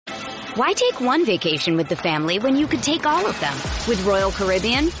Why take one vacation with the family when you could take all of them? With Royal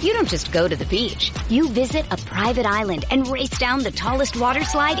Caribbean, you don't just go to the beach. You visit a private island and race down the tallest water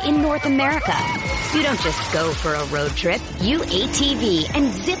slide in North America. You don't just go for a road trip. You ATV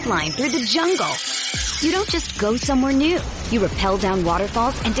and zip line through the jungle. You don't just go somewhere new. You rappel down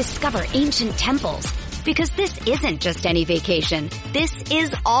waterfalls and discover ancient temples. Because this isn't just any vacation. This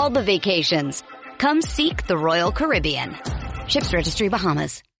is all the vacations. Come seek the Royal Caribbean. Ships Registry,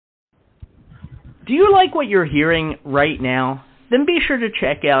 Bahamas. Do you like what you're hearing right now? Then be sure to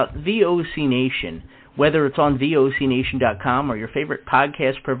check out VOC Nation. Whether it's on VOCNation.com or your favorite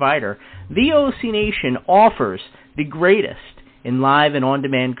podcast provider, VOC Nation offers the greatest in live and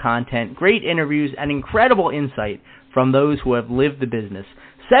on-demand content, great interviews, and incredible insight from those who have lived the business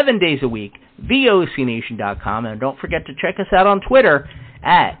 7 days a week. VOCNation.com, and don't forget to check us out on Twitter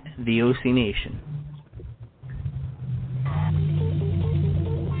at VOC Nation.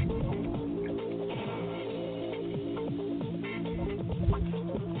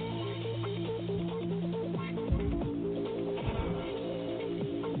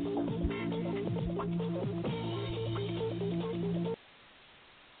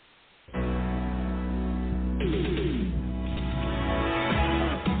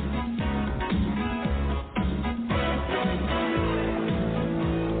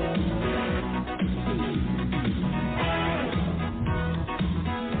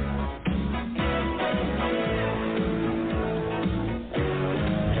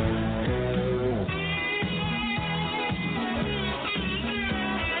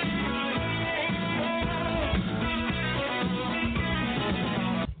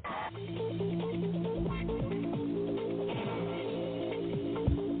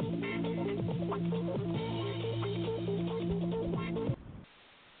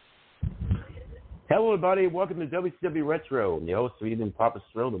 Hello, everybody. Welcome to WCW Retro. I'm your host, Eden Papa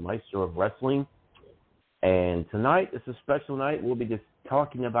Stroh, the maestro of wrestling. And tonight is a special night. We'll be just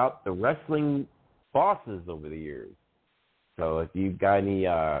talking about the wrestling bosses over the years. So if you've got any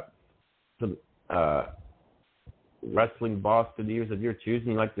wrestling boss through the years of your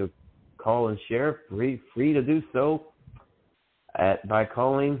choosing you'd like to call and share, free to do so by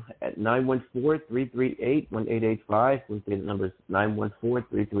calling at 914-338-1885. Once again, the number is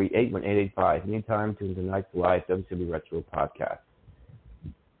 914-338-1885. Anytime to tonight's live WCW Retro podcast.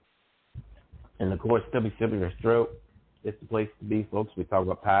 And of course, WCW Retro is the place to be, folks. We talk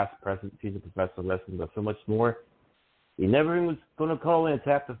about past, present, future professional wrestling, but so much more. You never even was going to call in. It's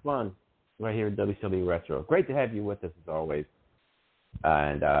half the fun right here at WCW Retro. Great to have you with us as always.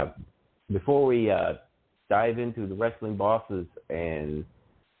 And before we dive into the wrestling bosses and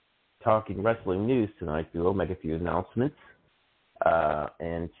talking wrestling news tonight, we will make a few announcements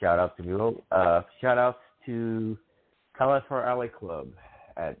and shout outs to you. Shout outs to Cauliflower Alley Club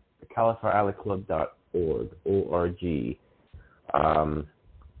at caulifloweralleyclub.org. O-R-G.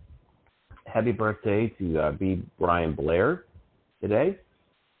 Happy birthday to B. Brian Blair today.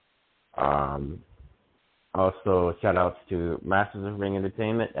 Also, shout-outs to Masters of Ring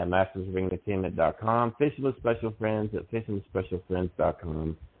Entertainment at mastersofringentertainment.com, Fishing with Special Friends at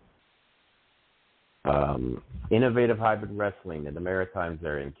fishingwithspecialfriends.com, Innovative Hybrid Wrestling in the Maritimes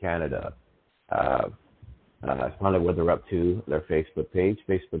there in Canada. Find out what they're up to, their Facebook page,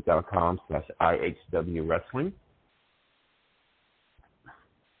 facebook.com/IHW Wrestling.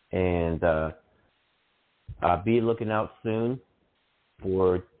 And be looking out soon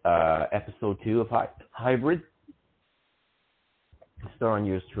for episode 2 of Hybrid, starring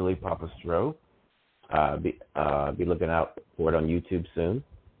yours truly, Papa Stroh. Be looking out for it on YouTube soon.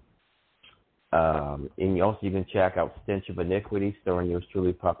 And also you can check out Stench of Iniquity, starring yours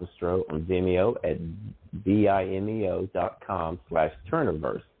truly, Papa Stroh, on Vimeo at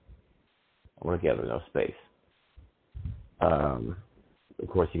vimeo.com/Turnerverse. All together, no space. Of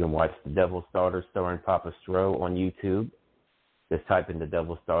course, you can watch The Devil's Daughter, starring Papa Stroh, on YouTube. Just type in The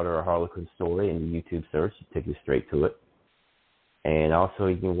Devil's Daughter or Harlequin Story in the YouTube search. It'll take you straight to it. And also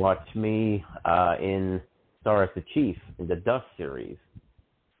you can watch me star as the Chief in the Dust series,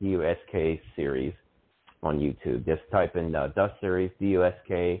 D-U-S-K series on YouTube. Just type in Dust series,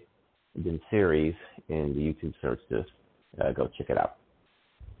 D-U-S-K, and then series in the YouTube search. Just go check it out.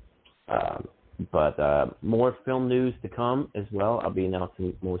 But more film news to come as well. I'll be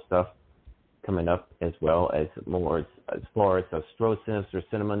announcing more stuff coming up, as well as more as far as Stroh Sinister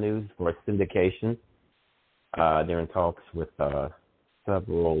Cinema news for syndication. They're in talks with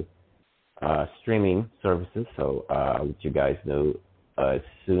several streaming services, so I'll let you guys know as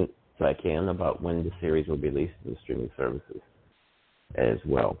soon as I can about when the series will be released to the streaming services as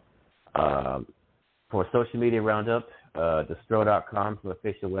well. For social media roundup, thestro.com is my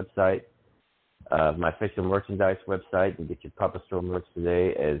official website. My official merchandise website. You get your Papa Stro merch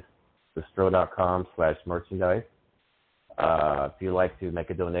today as thestro.com/merchandise. If you'd like to make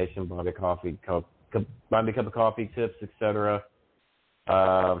a donation, buy me a cup of coffee, tips, etc.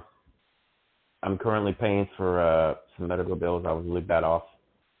 I'm currently paying for some medical bills. I was really bad off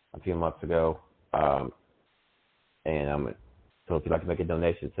a few months ago. So if you'd like to make a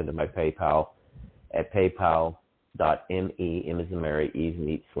donation, send to my PayPal at paypal.me, M as in Mary, E as in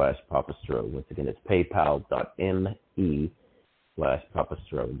Eat, /Papa Stro. Once again, it's paypal.me /Papa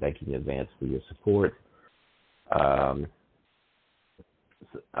Stro. Thank you in advance for your support.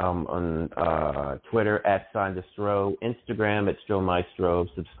 On Twitter @SignTheStro, Instagram @StroMaestro.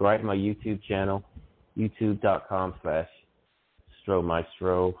 Subscribe to my YouTube channel,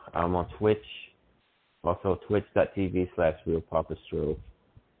 youtube.com/StroMaestro. I'm on Twitch, also twitch.tv/RealPapaStro.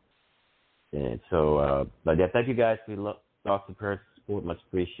 And so, but yeah, thank you guys for your awesome prayers and support, much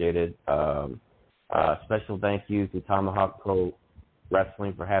appreciated. Special thank you to Tomahawk Pro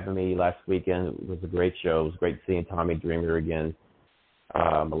Wrestling for having me last weekend. It was a great show. It was great seeing Tommy Dreamer again.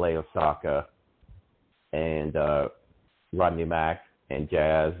 Malay Osaka and Rodney Mack and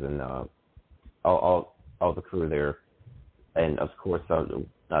Jazz and all the crew there, and of course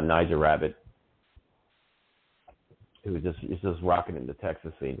Nigel Rabbit, who is just rocking in the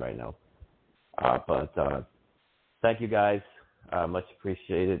Texas scene right now. But thank you guys, much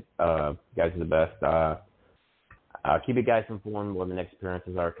appreciated. You guys are the best. I'll keep you guys informed when the next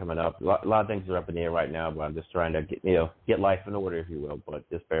appearances are coming up. A lot of things are up in the air right now, but I'm just trying to get life in order, if you will. But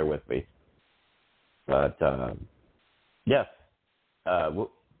just bear with me. But yes, I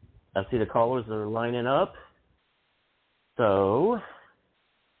see the callers are lining up. So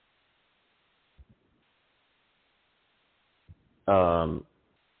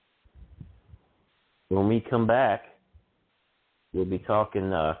when we come back, we'll be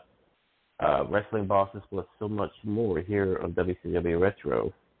talking Wrestling Bosses plus so much more here on WCW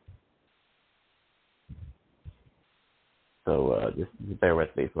Retro. So just bear with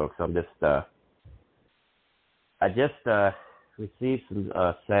me, folks. I just received some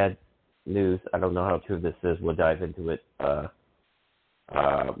sad news. I don't know how true this is. We'll dive into it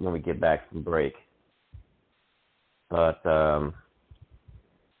when we get back from break. But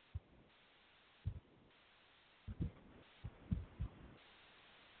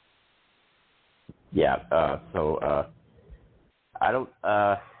I don't.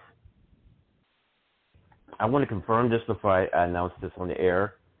 I want to confirm this before I announce this on the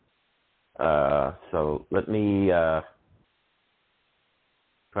air. So let me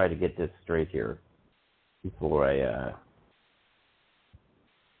try to get this straight here before I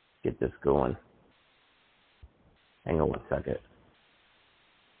get this going. Hang on one second.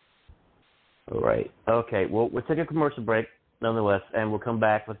 All right. Okay. Well, we'll take a commercial break nonetheless, and we'll come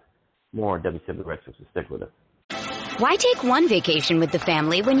back with more on WCW Retro, so stick with us. Why take one vacation with the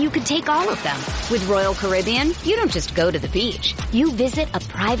family when you could take all of them? With Royal Caribbean, you don't just go to the beach. You visit a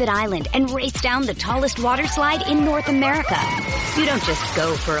private island and race down the tallest water slide in North America. You don't just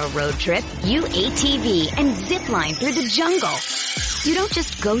go for a road trip. You ATV and zip line through the jungle. You don't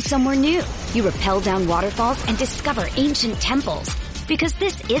just go somewhere new. You rappel down waterfalls and discover ancient temples. Because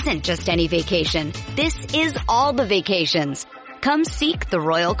this isn't just any vacation. This is all the vacations. Come seek the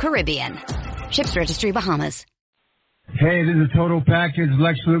Royal Caribbean. Ships Registry, Bahamas. Hey, this is Total Package,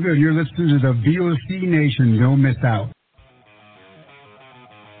 Lex Luger, and you're listening to the VOC Nation. Don't miss out.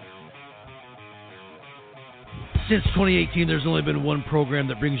 Since 2018, there's only been one program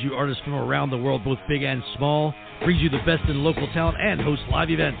that brings you artists from around the world, both big and small, brings you the best in local talent, and hosts live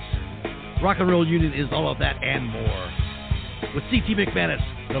events. Rock and Roll Union is all of that and more. With C.T. McManus,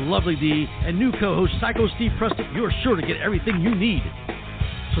 the lovely D, and new co-host Psycho Steve Preston, you're sure to get everything you need.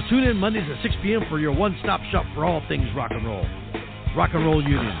 So tune in Mondays at 6 p.m. for your one-stop shop for all things rock and roll. Rock and Roll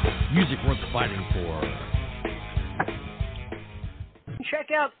Union, music worth fighting for.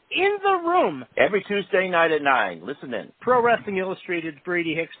 Check out In the Room every Tuesday night at 9. Listen in. Pro Wrestling Illustrated's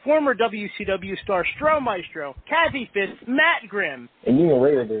Brady Hicks, former WCW star Stro Maestro, Kathy Fitz, Matt Grimm. And you and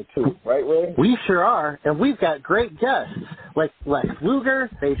Ray are there too, right, Ray? We sure are, and we've got great guests like Lex Luger,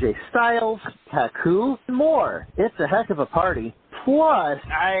 AJ Styles, Haku, and more. It's a heck of a party. Plus,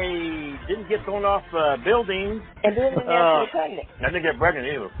 I didn't get thrown off buildings. And then I didn't get pregnant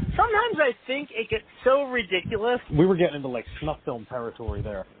either. Sometimes I think it gets so ridiculous. We were getting into like snuff film territory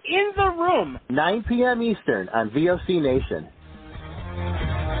there. In the Room. 9 p.m. Eastern on VOC Nation.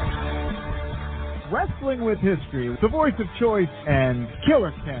 Wrestling with History, the voice of choice, and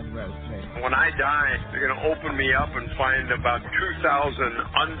Killer Ken Resnick. When I die, they're going to open me up and find about 2,000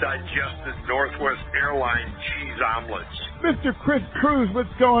 undigested Northwest Airlines cheese omelets. Mr. Chris Cruz, what's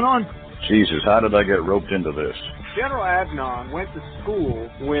going on? Jesus, how did I get roped into this? General Adnan went to school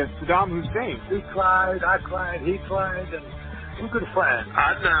with Saddam Hussein. He cried, I cried, he cried, and we're good friends.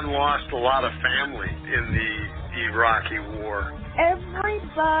 Adnan lost a lot of family in the Iraqi war.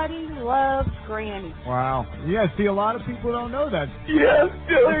 Everybody loves Granny. Wow. Yeah, see, a lot of people don't know that. Yes,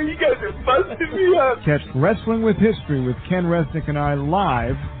 Diller, you guys are busting me up. Catch Wrestling with History with Ken Resnick and I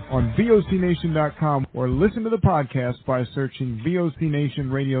live on VOCNation.com or listen to the podcast by searching VOC Nation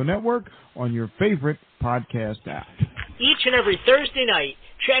Radio Network on your favorite podcast app. Each and every Thursday night,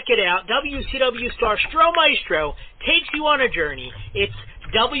 check it out. WCW star Stro Maestro takes you on a journey. It's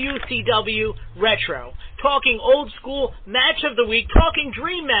WCW Retro. Talking old school match of the week, talking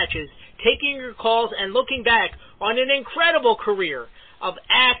dream matches, taking your calls and looking back on an incredible career of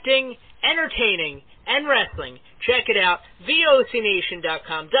acting, entertaining, and wrestling. Check it out,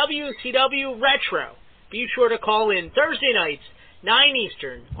 VOCNation.com, WCW Retro. Be sure to call in Thursday nights, 9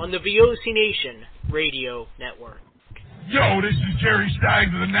 Eastern, on the VOC Nation Radio Network. Yo, this is Jerry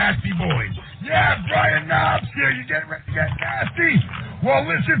Stein of the Nasty Boys. Yeah, Brian Knobs here. You getting ready to get nasty? Well,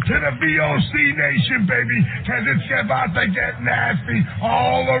 listen to the VOC Nation, baby, because it's about to get nasty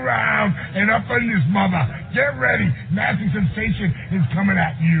all around and up in this mother. Get ready. Nasty Sensation is coming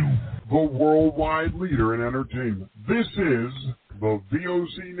at you. The worldwide leader in entertainment. This is the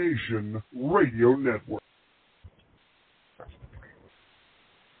VOC Nation Radio Network.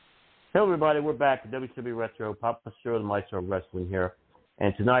 Hello, everybody. We're back at WCW Retro. Papa Stro, the Maestro of Wrestling here.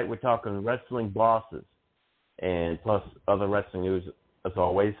 And tonight we're talking wrestling bosses and plus other wrestling news as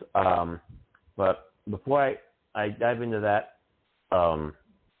always. But before I dive into that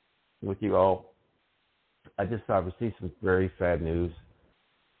with you all, I just received some very sad news.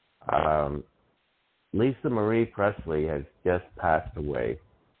 Lisa Marie Presley has just passed away,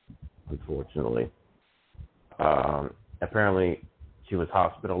 unfortunately. Apparently, she was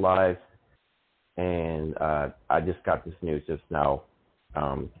hospitalized, and I just got this news just now,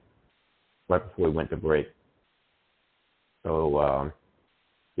 right before we went to break. So,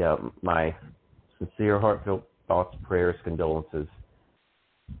 yeah, my sincere, heartfelt thoughts, prayers, condolences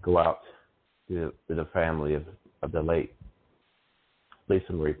go out to the family of the late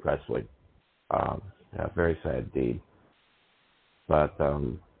Lisa Marie Presley. Yeah, very sad deed. But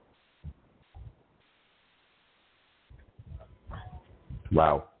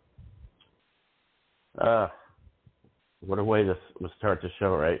wow. What a way to start the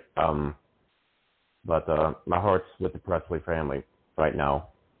show, right? But my heart's with the Presley family right now,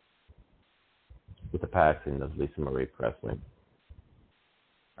 with the passing of Lisa Marie Presley.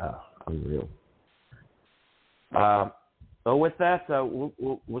 Unreal. So with that,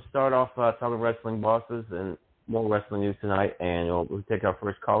 we'll start off talking wrestling bosses and more wrestling news tonight, and we'll take our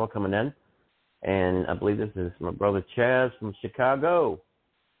first caller coming in. And I believe this is my brother Chaz from Chicago.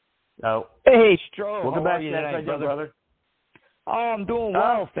 So, hey, Stro. Welcome back, Chaz. How you doing, brother? Oh, I'm doing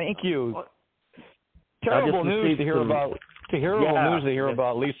well, thank you. Terrible news to hear about. News to hear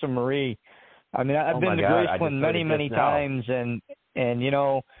about Lisa Marie. I mean, I've been to Graceland many times, and you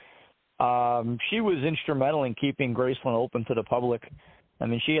know, she was instrumental in keeping Graceland open to the public. I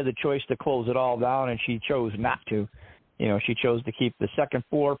mean, she had the choice to close it all down, and she chose not to. You know, she chose to keep the second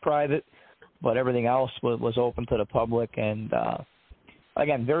floor private, but everything else was open to the public. And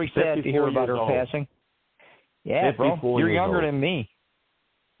again, very sad to hear about her passing. Yeah, bro, you're younger than me.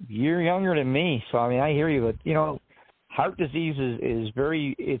 You're younger than me, so I mean, I hear you. But you know, heart disease is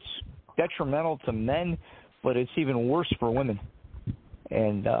it's detrimental to men, but it's even worse for women.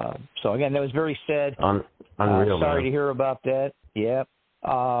 And so again, that was very sad. Unreal, sorry man. to hear about that. Yeah.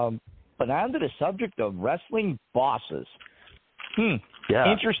 But on to the subject of wrestling bosses.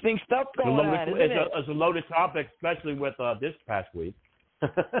 Yeah. Interesting stuff going on, isn't it? It's a loaded topic, especially with this past week.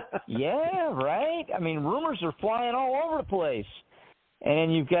 Yeah, right. I mean, rumors are flying all over the place,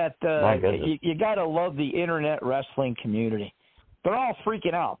 and you've got you got to love the internet wrestling community. They're all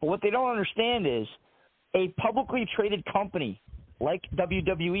freaking out, but what they don't understand is a publicly traded company like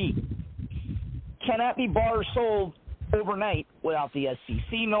WWE cannot be bought or sold overnight without the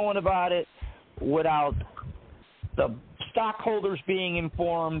SEC knowing about it, without the stockholders being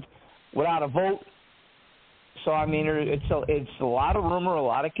informed, without a vote. So, I mean, it's a lot of rumor, a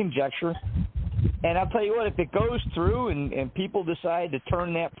lot of conjecture. And I'll tell you what, if it goes through and people decide to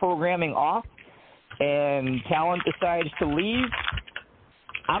turn that programming off and talent decides to leave,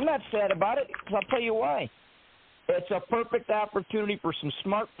 I'm not sad about it because I'll tell you why. It's a perfect opportunity for some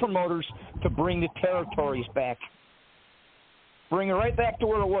smart promoters to bring the territories back. Bring it right back to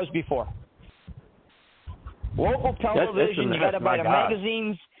where it was before. Local television, you got to buy the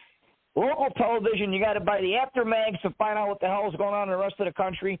magazines. Local television, you got to buy the after mags to find out what the hell is going on in the rest of the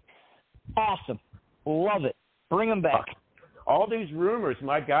country. Awesome. Love it. Bring them back. All these rumors,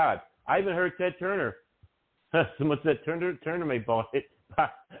 my God. I even heard Ted Turner. Someone said Turner may bought it. I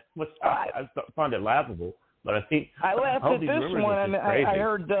found it laughable, but I think I laughed at this one.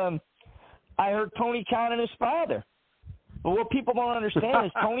 I heard Tony Khan and his father. But what people don't understand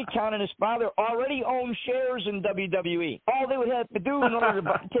is Tony Khan and his father already own shares in WWE. All they would have to do in order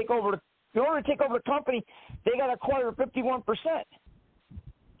to take over the company, they got to acquire 51%.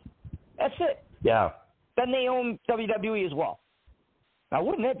 That's it. Yeah. Then they own WWE as well. Now,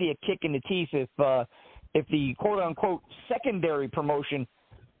 wouldn't that be a kick in the teeth if the quote unquote secondary promotion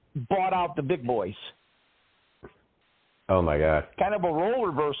bought out the big boys? Oh my God! Kind of a role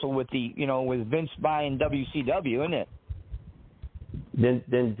reversal with with Vince buying WCW, isn't it?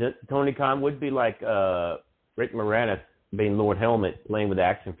 Then Tony Khan would be like Rick Moranis being Lord Helmet playing with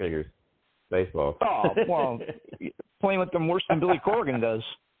action figures, baseball. Oh well, playing with them worse than Billy Corgan does.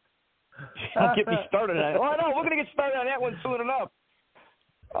 Don't get me started on that. Oh no, we're gonna get started on that one soon enough.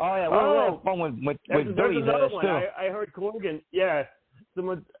 Oh yeah, we'll have fun with Billy's ass too. I heard Corgan. Yeah,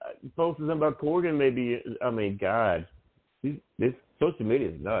 someone posted something about Corgan. Maybe God, this social media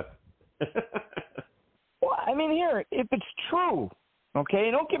is nuts. Well, I mean, here, if it's true,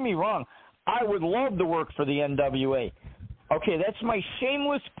 okay, don't get me wrong, I would love to work for the NWA. Okay, that's my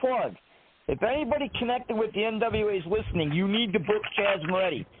shameless plug. If anybody connected with the NWA is listening, you need to book Chaz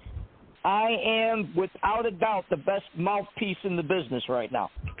Moretti. I am, without a doubt, the best mouthpiece in the business right now.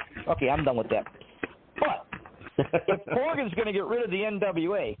 Okay, I'm done with that. But if Corgan's going to get rid of the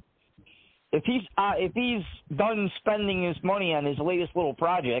NWA, if he's done spending his money on his latest little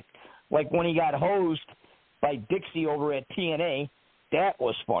project, like when he got hosed by Dixie over at TNA, that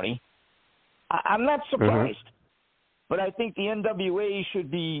was funny. I'm not surprised. Mm-hmm. But I think the NWA should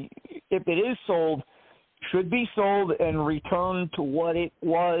be, if it is sold, should be sold and returned to what it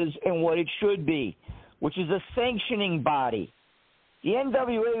was and what it should be, which is a sanctioning body. The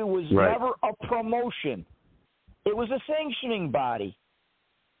NWA was never a promotion. It was a sanctioning body.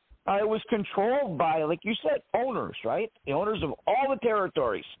 It was controlled by, like you said, owners, right? The owners of all the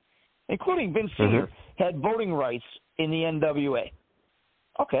territories, including Vince Sr., had voting rights in the NWA.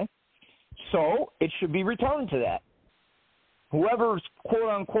 Okay. So it should be returned to that. Whoever,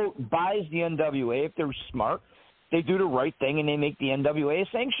 quote-unquote, buys the NWA, if they're smart, they do the right thing and they make the NWA a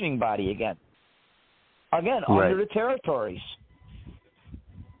sanctioning body again. Again, under the territories.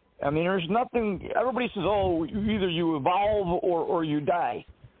 I mean, there's nothing – everybody says, oh, either you evolve or you die.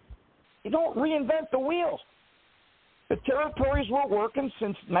 You don't reinvent the wheel. The territories were working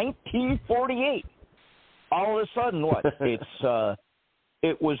since 1948. All of a sudden, what?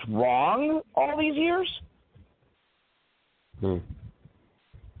 It was wrong all these years?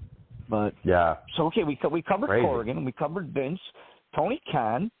 But yeah. So okay, we covered Corgan, we covered Vince, Tony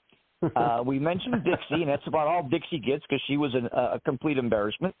Khan. We mentioned Dixie, and that's about all Dixie gets because she was a complete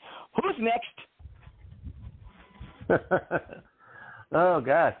embarrassment. Who's next? Oh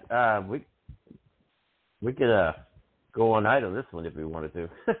gosh, we could go all night on this one if we wanted to.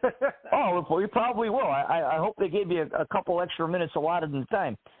 Oh, we probably will. I hope they gave you a couple extra minutes allotted in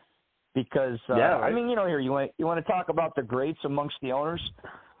time. Because I mean, here you want to talk about the greats amongst the owners.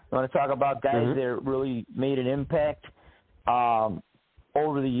 You want to talk about guys that really made an impact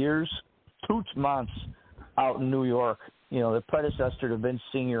over the years. Toots Monts out in New York, the predecessor to Vince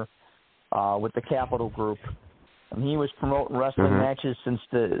Sr. With the Capital Group. I mean, he was promoting wrestling matches since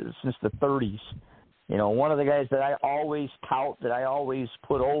the 30s. One of the guys that I always tout, that I always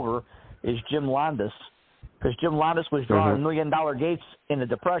put over, is Jim Londas, because Jim Londas was drawing $1 million gates in the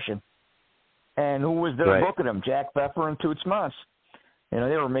Depression. And who was there booking him? Jack Beffer and Toots Monts. They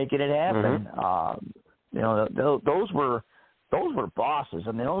were making it happen. Those were bosses.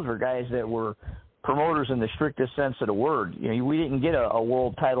 I mean, those were guys that were promoters in the strictest sense of the word. We didn't get a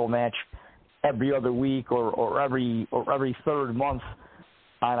world title match every other week or every third month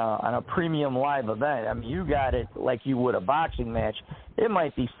on a premium live event. I mean, you got it like you would a boxing match. It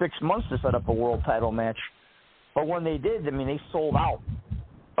might be 6 months to set up a world title match, but when they did, I mean, they sold out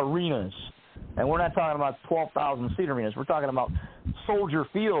arenas. And we're not talking about 12,000-seat arenas. We're talking about Soldier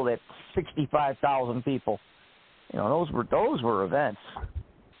Field at 65,000 people. Those were events.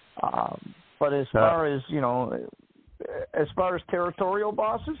 But as far as territorial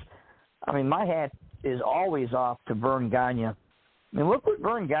bosses, I mean, my hat is always off to Vern Gagne I mean, look what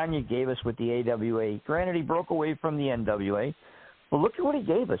Vern Gagne gave us with the AWA. Granted, he broke away from the NWA, but look at what he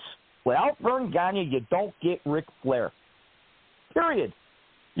gave us. Without Vern Gagne, you don't get Ric Flair. Period.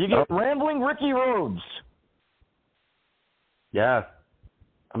 You get Rambling Ricky Rhodes. Yeah.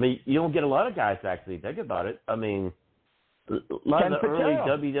 I mean, you don't get a lot of guys, actually. Think about it. I mean, a lot of the early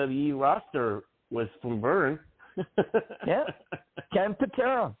WWE roster was from Vern. Yeah. Ken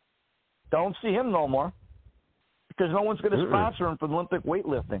Patera. Don't see him no more because no one's going to sponsor him for Olympic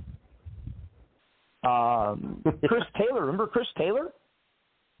weightlifting. Chris Taylor. Remember Chris Taylor?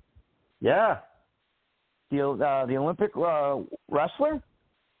 Yeah. The Olympic wrestler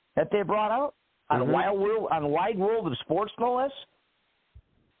that they brought out on the wide world of sports, no less.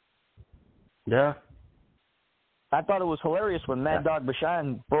 Yeah. I thought it was hilarious when Mad Dog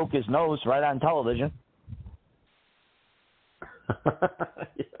Bashan broke his nose right on television.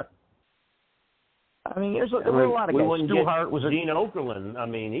 Yeah. I mean, there were a lot of guys. Stu Hart was Gene Okerlund. I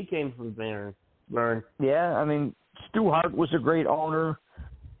mean, he came from Vern. Yeah, I mean, Stu Hart was a great owner.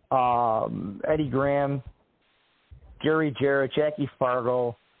 Eddie Graham, Jerry Jarrett, Jackie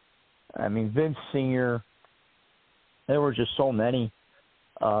Fargo. I mean, Vince Sr. There were just so many,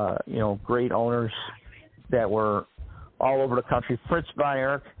 great owners that were all over the country. Fritz von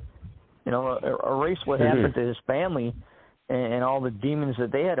Erich, erase what happened to his family and all the demons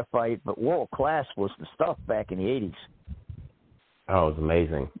that they had to fight, but world class was the stuff back in the 80s. Oh, it was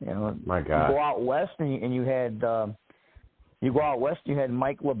amazing. My God. You go out west and you had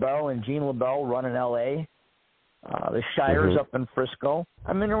Mike LaBelle and Gene LaBelle running L.A., the Shires up in Frisco.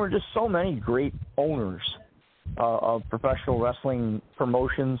 I mean, there were just so many great owners of professional wrestling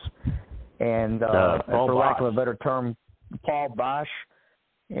promotions. And for lack of a better term, Paul Bosch.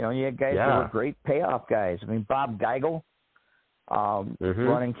 You had guys that were great payoff guys. I mean, Bob Geigel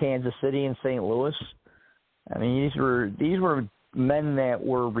running Kansas City and St. Louis. I mean, these were men that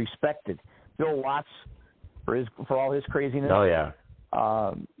were respected. Bill Watts for all his craziness. Oh yeah.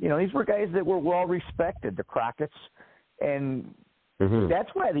 These were guys that were well respected. The Crockett's, and that's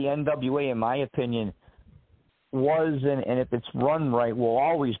why the NWA, in my opinion, was and if it's run right, will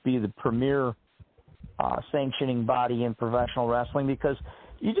always be the premier sanctioning body in professional wrestling, because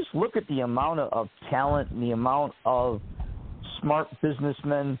you just look at the amount of talent and the amount of smart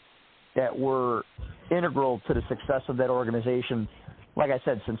businessmen that were integral to the success of that organization, like I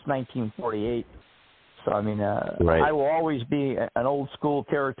said, since 1948. So, I mean, right. I will always be an old school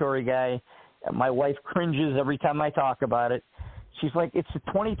territory guy. My wife cringes every time I talk about it. She's like, it's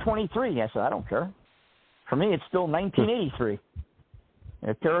 2023. I said, I don't care. For me, it's still 1983.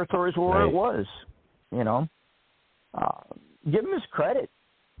 The territories were where it was, Give him his credit.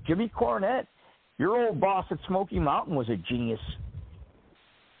 Jimmy Cornette, your old boss at Smoky Mountain, was a genius.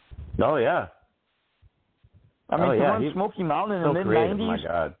 Oh, yeah. I mean, to run Smoky Mountain in the mid-90s, my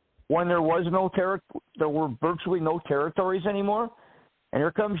God. When there was there were virtually no territories anymore, and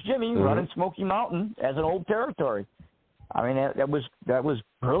here comes Jimmy running Smoky Mountain as an old territory. I mean, that was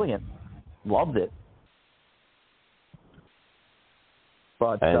brilliant. Loved it.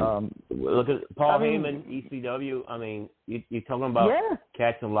 But look at Paul Heyman, ECW. I mean, you're talking about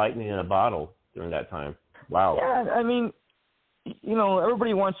catching lightning in a bottle during that time. Wow. Yeah, I mean,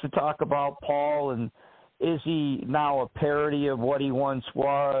 everybody wants to talk about Paul, and is he now a parody of what he once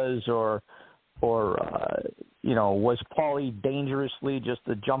was, or was Paulie dangerously just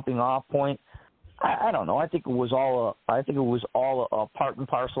a jumping off point? I don't know. I think it was all a part and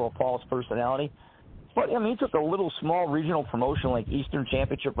parcel of Paul's personality. But I mean, he took a little small regional promotion like Eastern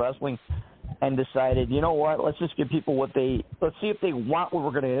Championship Wrestling and decided, you know what? Let's just give people let's see if they want what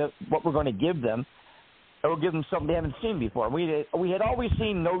we're going to give them, or we'll give them something they haven't seen before. We had always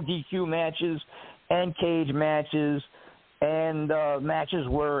seen no DQ matches and cage matches and matches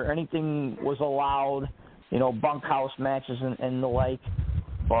where anything was allowed, bunkhouse matches and the like.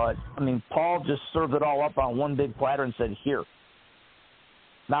 But I mean, Paul just served it all up on one big platter and said, "Here."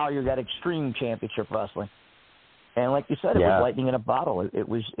 Now you got Extreme Championship Wrestling, and like you said, it was lightning in a bottle. It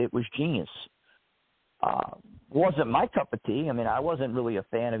was genius. Wasn't my cup of tea. I mean, I wasn't really a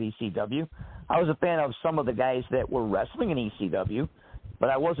fan of ECW. I was a fan of some of the guys that were wrestling in ECW, but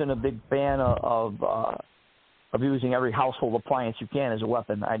I wasn't a big fan of using every household appliance you can as a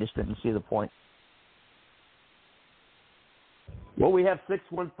weapon. I just didn't see the point. Well, we have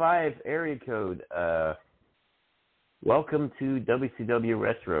 615 area code. Welcome to WCW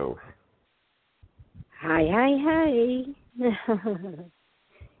Retro. Hi.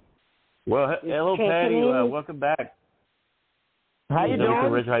 Well, hello, Patty. Welcome back. How you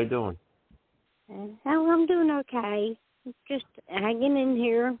doing? Rich, how you doing? I'm doing okay. Just hanging in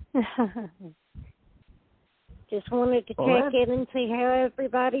here. Just wanted to check in and see how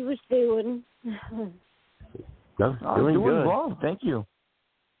everybody was doing. No, doing good. Well, thank you.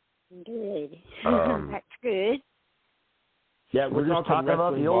 Good. That's good. Yeah, we're just talking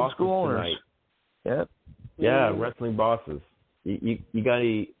about the old schoolers. Yep. Yeah, wrestling bosses. You got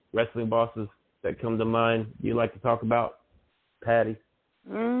any wrestling bosses that come to mind you like to talk about, Patty?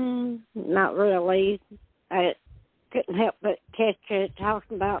 Not really. I couldn't help but catch you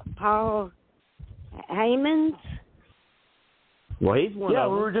talking about Paul Heyman. Well, he's one of them. Yeah,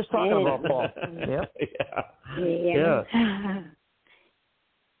 we were just talking about Paul. Yep. Yeah.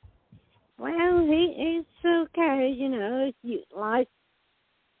 Well, he's okay, you know, if you like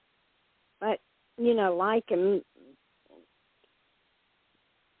him.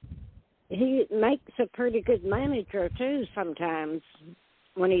 He makes a pretty good manager, too, sometimes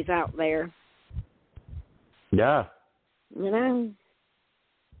when he's out there. Yeah. You know?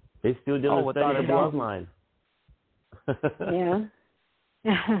 He's still doing the thing in the bloodline.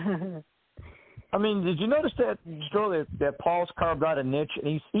 Yeah. I mean, did you notice that, Stroh, that Paul's carved out a niche?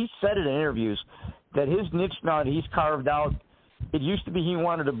 And he said it in interviews that his niche now that he's carved out, it used to be he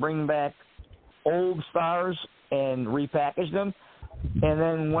wanted to bring back old stars and repackage them. And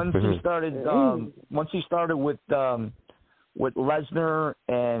then once he started with Lesnar,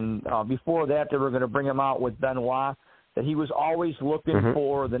 and before that they were going to bring him out with Benoit, that he was always looking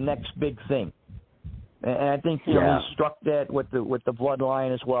for the next big thing. And I think he struck that with the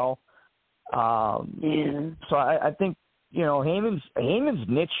bloodline as well. So I think, you know, Heyman's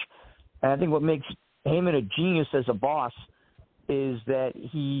niche, and I think what makes Heyman a genius as a boss is that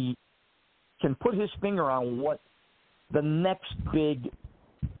he can put his finger on what the next big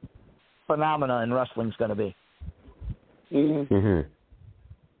phenomena in wrestling is going to be.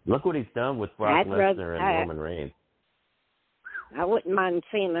 Look what he's done with Brock Lesnar and Roman Reigns. I wouldn't mind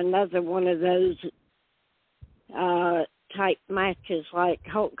seeing another one of those type matches like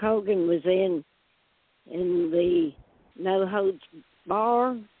Hulk Hogan was in the No Holds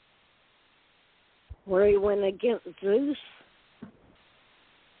Bar, where he went against Zeus.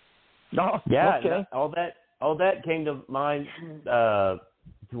 Oh, yeah, okay. All that came to mind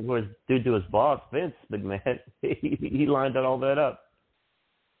was due to his boss, Vince McMahon. He lined all that up.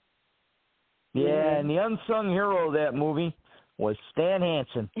 Yeah, and the unsung hero of that movie was Stan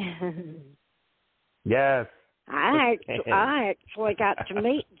Hansen. Yes. I actually got to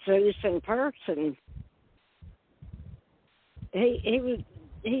meet Zeus in person. He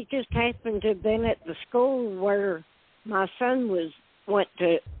just happened to have been at the school where my son went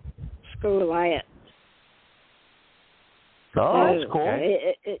to school at. Oh, that's cool.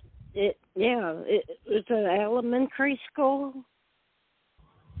 It was an elementary school,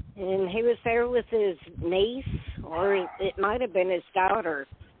 and he was there with his niece, or it might have been his daughter.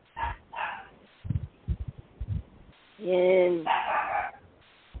 And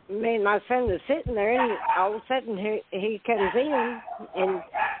me and my son was sitting there, and all of a sudden he comes in and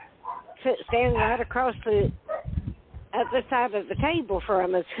standing right across the other side of the table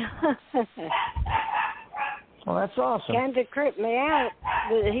from us. Well, that's awesome. Kind of tripped me out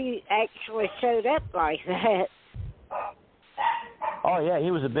that he actually showed up like that. Oh, yeah, he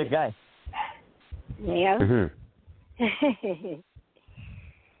was a big guy. Yeah.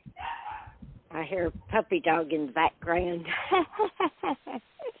 I hear a puppy dog in the background.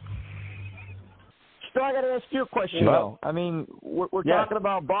 So I got to ask you a question, though. I mean, we're talking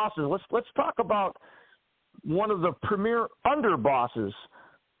about bosses. Let's talk about one of the premier underbosses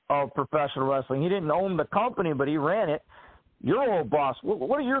of professional wrestling. He didn't own the company, but he ran it. Your old boss.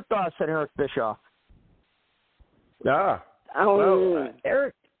 What are your thoughts on Eric Bischoff?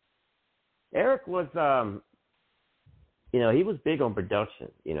 Eric was, he was big on production.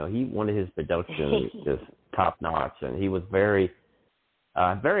 You know, he wanted his production just top notch, and he was very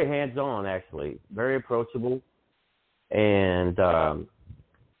hands-on, actually, very approachable, and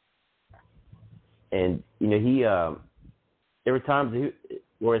he there were times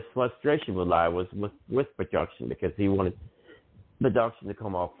where his frustration would lie was with production, because he wanted production to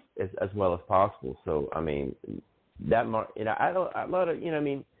come off as well as possible. So I mean,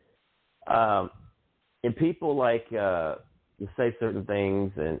 and people like say certain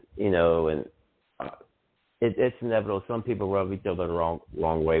things, and it's inevitable. Some people rub each other the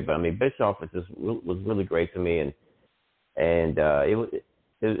wrong way, but I mean, Bischoff was really great to me, and it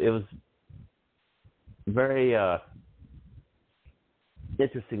was very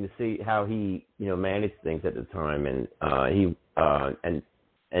interesting to see how he managed things at the time, and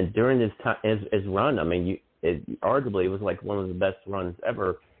and during his time, his run, I mean, arguably it was like one of the best runs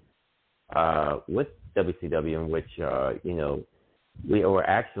ever with WCW, in which we were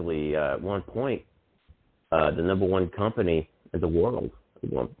actually at one point the number one company in the world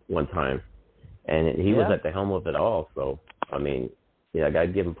one time, and he was at the helm of it all. So I mean, I got to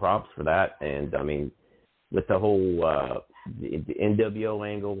give him props for that. And I mean, with the whole the NWO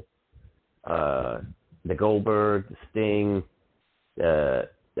angle, the Goldberg, the Sting,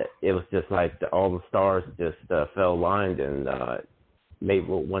 it was just like all the stars just fell aligned and made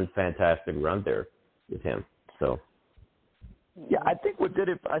one fantastic run there with him. So. Yeah, I think what did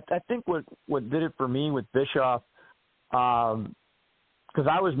it. I think what did it for me with Bischoff, because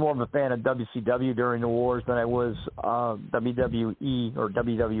I was more of a fan of WCW during the wars than I was WWE or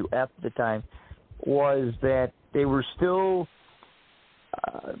WWF at the time, was that they were still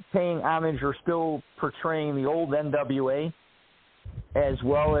paying homage or still portraying the old NWA as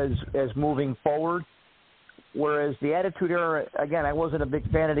well as moving forward. Whereas the Attitude Era, again, I wasn't a big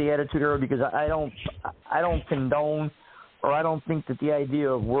fan of the Attitude Era because I don't condone, or I don't think that the idea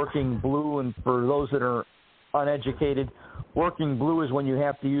of working blue, and for those that are uneducated, working blue is when you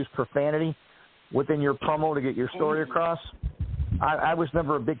have to use profanity within your promo to get your story across. I was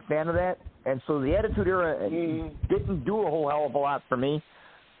never a big fan of that. And so the Attitude Era didn't do a whole hell of a lot for me.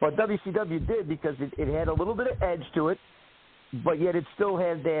 But WCW did, because it had a little bit of edge to it, but yet it still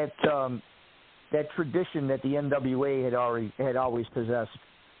had that tradition that the NWA had always possessed.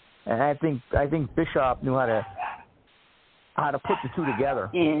 And I think Bischoff knew how to put the two together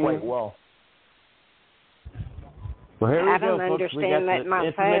quite well. Well, here we go, don't folks. understand We got that the myself.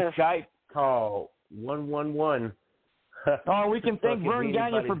 infamous Skype call 111. Oh, we can thank Vern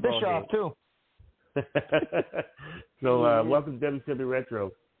Gagne for Bischoff too. So welcome to WCW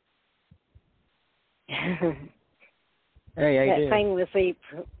Retro. Hey, how you that doing? thing with the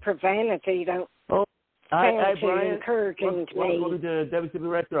profanity don't Hi, sound too Brian. encouraging to me. Welcome to WCW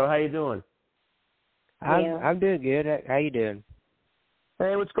Retro. How you doing? I'm doing good. How you doing?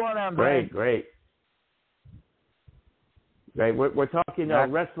 Hey, what's going on, Brian? Great. We're talking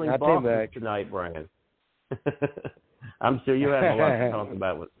wrestling boxes tonight, Brian. I'm sure you have a lot to talk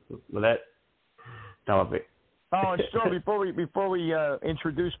about with that topic. Oh, and sure. Before we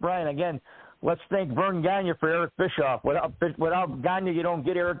introduce Brian again, let's thank Vern Gagne for Eric Bischoff. Without Gagne, you don't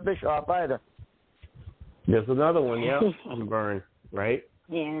get Eric Bischoff either. There's another one, from Vern, right?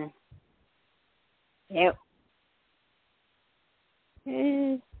 Yeah. Yep.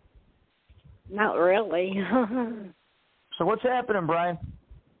 Not really. So what's happening, Brian?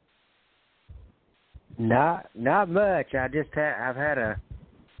 Not much. I've had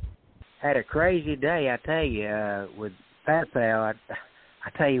a crazy day. I tell you, with Fat Pal. I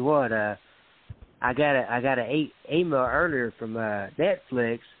tell you what. I got an email earlier from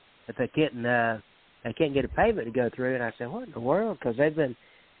Netflix that they couldn't get a payment to go through, and I said, what in the world? Because they've been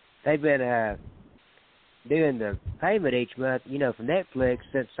doing the payment each month, from Netflix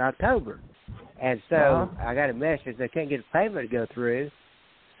since October. And so I got a message they couldn't get a payment to go through.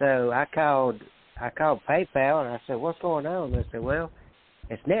 So I called PayPal and I said, what's going on? And they said, well,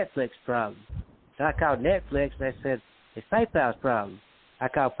 it's Netflix's problem. So I called Netflix and they said, it's PayPal's problem. I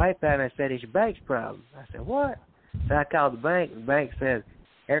called PayPal and they said, it's your bank's problem. I said, what? So I called the bank and the bank said,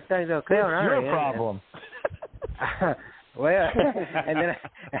 everything's okay on our end. It's your problem. Well,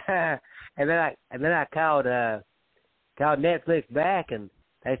 and then I called Netflix back and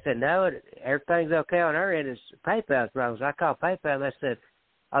they said, no, everything's okay on our end. It's PayPal's problem. So I called PayPal and they said,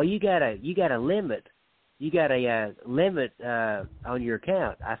 oh, you got a limit. You got a limit on your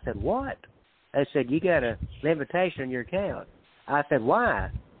account. I said, what? They said, you got a limitation on your account. I said, why?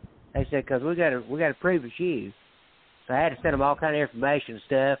 They said, because we got to prove it's you. So I had to send them all kind of information and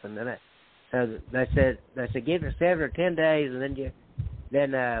stuff, and then they said give it 7 or 10 days, and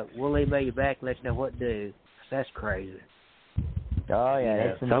then we'll email you back and let you know what to do. So that's crazy. Oh yeah,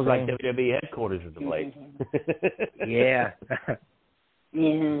 that sounds like WWE headquarters is the place. Yeah.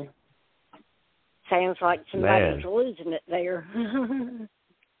 Yeah. Sounds like somebody's losing it there.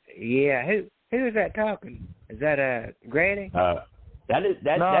 Yeah. Who is that talking? Is that Granny? That is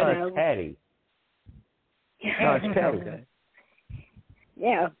Patty. No, it's Patty. Okay.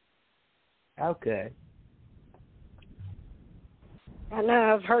 Yeah. Okay. I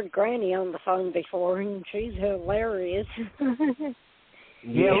know I've heard Granny on the phone before, and she's hilarious.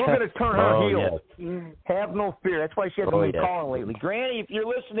 Yeah, we're going to turn her heel. Yes. Have no fear. That's why she hasn't been calling lately. Granny, if you're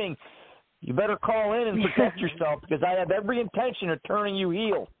listening, you better call in and protect yourself, because I have every intention of turning you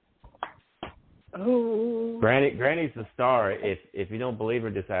heel. Ooh. Granny's the star. If you don't believe her,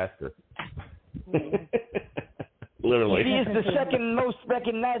 just ask her. Literally. She is the second most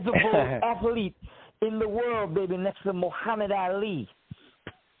recognizable athlete in the world, baby, next to Muhammad Ali.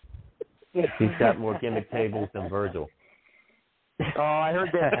 He's got more gimmick tables than Virgil. Oh, I heard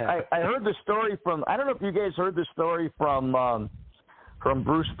that. I heard the story from. I don't know if you guys heard the story from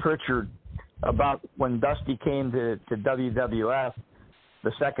Bruce Pritchard about when Dusty came to WWF,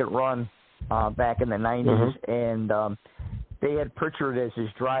 the second run back in the 90s, and they had Pritchard as his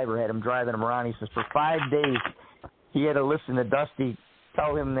driver, had him driving him around. He says for 5 days he had to listen to Dusty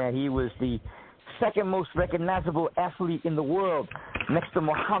tell him that he was the second most recognizable athlete in the world, next to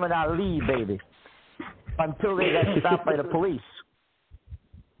Muhammad Ali, baby, until they got stopped by the police.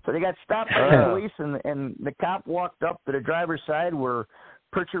 So they got stopped by the police, and the cop walked up to the driver's side where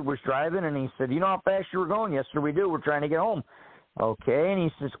Pritchard was driving, and he said, "You know how fast you were going?" "Yes, sir, we do. We're trying to get home." "Okay." And he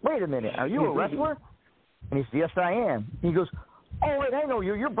says, "Wait a minute. Are you a wrestler?" And he says, "Yes, I am." He goes, "Oh, wait, I know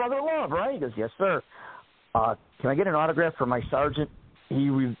you. You're Brother Love, right?" He goes, "Yes, sir." Can I get an autograph for my sergeant?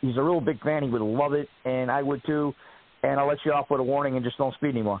 He's a real big fan. He would love it, and I would too. And I'll let you off with a warning and just don't speed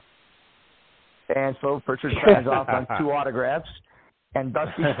anymore. And so Pritchard signs off on 2 autographs. And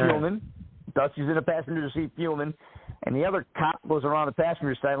Dusty's fuming. Dusty's in the passenger seat fuming. And the other cop goes around the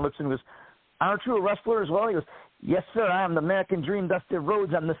passenger side and looks and goes, "Aren't you a wrestler as well?" He goes, "Yes, sir. I am the American Dream, Dusty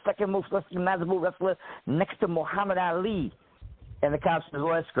Rhodes. I'm the second most recognizable wrestler next to Muhammad Ali." And the cop says,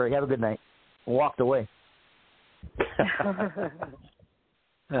 "Well, that's great. Have a good night." And walked away.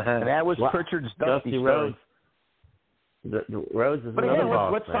 And that was Pritchard's Dusty Rhodes. Rhodes is but another again,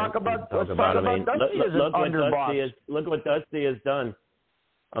 boss. Let's talk about Dusty look what Dusty has done.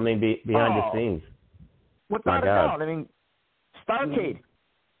 I mean, behind the scenes. Without a doubt. I mean, Starrcade.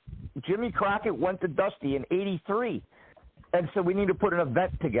 Jimmy Crockett went to Dusty in '83 and said we need to put an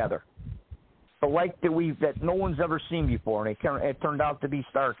event together, the like that no one's ever seen before, and it turned out to be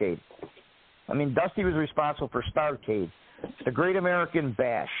Starrcade. I mean, Dusty was responsible for Starrcade, the Great American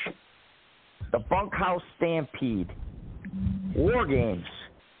Bash, the Bunkhouse Stampede, War Games.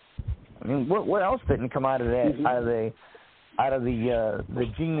 I mean, what else didn't come out of that? Out of the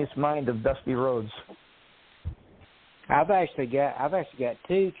genius mind of Dusty Rhodes. I've actually got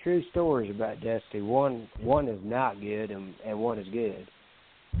 2 true stories about Dusty. One is not good, and one is good.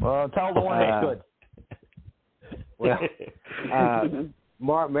 Well, tell the one that's good. Well,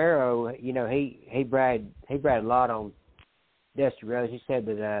 Mark Merrow, you know, he bragged a lot on Dusty Rhodes. He said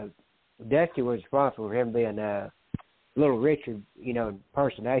that Dusty was responsible for him being Little Richard, you know,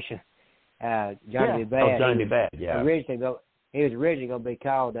 impersonation. Johnny B. Bad. Oh, Johnny B. Bad, yeah. He was originally going to be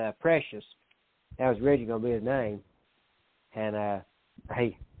called Precious. That was originally going to be his name. And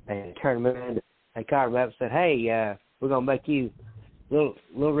they turned him in. They called him up and said, "Hey, we're going to make you Little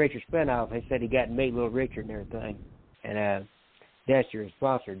Richard spinoff." He said he got to meet Little Richard and everything. And Dusty was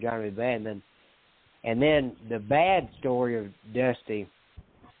sponsor, Johnny B. Bad. And then the bad story of Dusty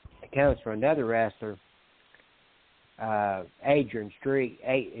comes from another wrestler, Adrian Street,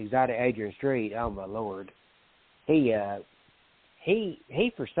 Exotic Adrian Street. Oh my Lord, he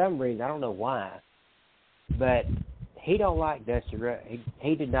for some reason, I don't know why, but he don't like Dusty Rhodes.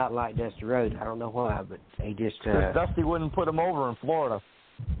 He did not like Dusty Rhodes. I don't know why, but he just Dusty wouldn't put him over in Florida.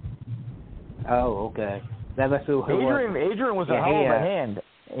 Oh, okay. That must be what Adrian was a hell of a hand.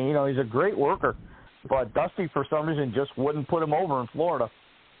 You know, he's a great worker, but Dusty for some reason just wouldn't put him over in Florida.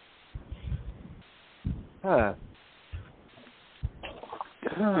 Huh.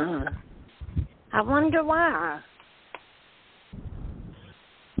 I wonder why.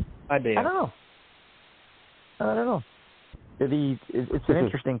 I don't know. It's an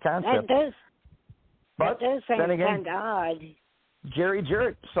interesting concept. That does seem then again, kind of odd. Jerry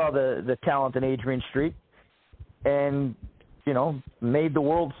Jarrett saw the talent in Adrian Street and, you know, made the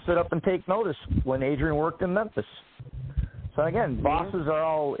world sit up and take notice when Adrian worked in Memphis. So again, bosses are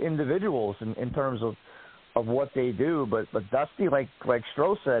all individuals in terms of what they do, but Dusty, like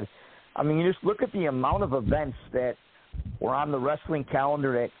Stro said, I mean, you just look at the amount of events that were on the wrestling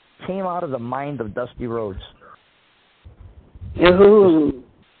calendar that came out of the mind of Dusty Rhodes. Ooh.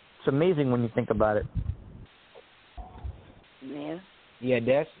 It's amazing when you think about it. Yeah. Yeah,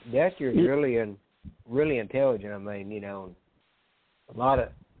 Dusty is really intelligent. I mean, you know, a lot of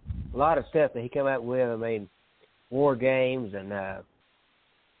stuff that he come out with. I mean, War Games and I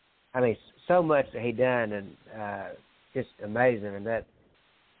mean, so much that he done, and just amazing. And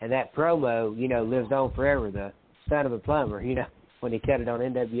that promo, you know, lives on forever. The Son of a Plumber, you know, when he cut it on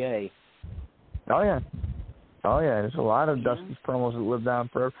NWA. Oh yeah. There's a lot of Dusty's promos that lived on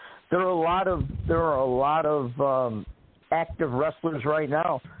forever. There are a lot of active wrestlers right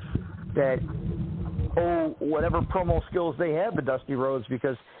now that owe whatever promo skills they have to Dusty Rhodes,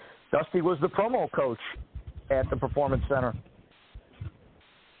 because Dusty was the promo coach at the Performance Center.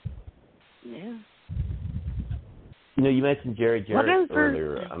 Yeah. You know, you mentioned Jerry Jarrett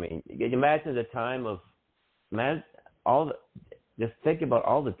earlier. I mean, you imagine the time of just think about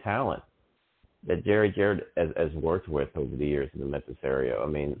all the talent that Jerry Jarrett has worked with over the years in the Memphis area. I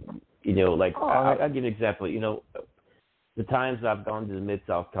mean, I'll give you an example. The times I've gone to the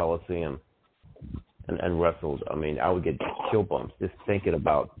Mid-South Coliseum and wrestled, I mean, I would get chill bumps just thinking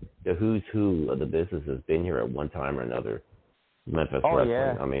about the who's who of the business has been here at one time or another. Memphis wrestling.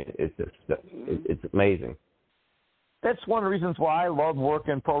 Yeah. I mean, it's just it's amazing. That's one of the reasons why I love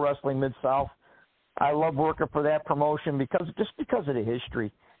working Pro Wrestling Mid-South. I love working for that promotion because of the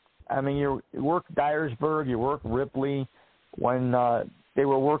history. I mean, you work Dyersburg, you work Ripley when they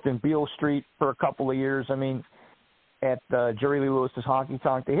were working Beale Street for a couple of years. I mean, at Jerry Lee Lewis's Honky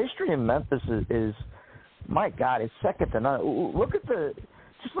Tonk. The history in Memphis is my God, it's second to none. Look at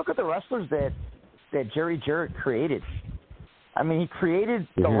the wrestlers that Jerry Jarrett created. I mean, he created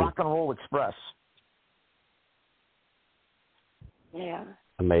the Rock and Roll Express. Yeah.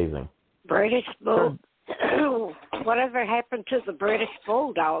 Amazing. British Bull. Whatever happened to the British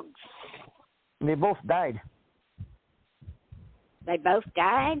Bulldogs? They both died. They both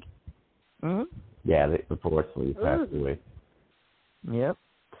died? Mm-hmm. Yeah, they unfortunately passed away. Yep.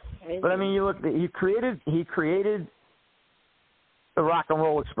 But I mean, you look. He created the Rock and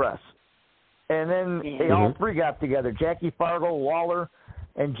Roll Express, and then they all three got together. Jackie Fargo, Waller,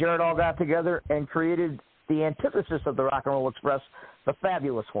 and Jarrett all got together and created the antithesis of the Rock and Roll Express, the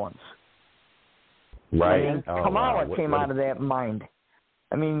Fabulous Ones. Right. And Kamala came out of that mind.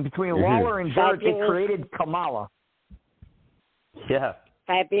 I mean, between Waller and Jarrett, they created Kamala. Yeah.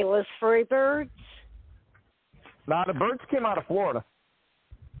 Fabulous Freebirds. Now, the Birds came out of Florida.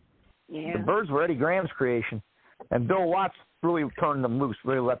 Yeah. The Birds were Eddie Graham's creation. And Bill Watts really turned them loose,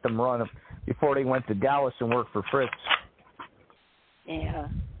 really let them run before they went to Dallas and worked for Fritz. Yeah.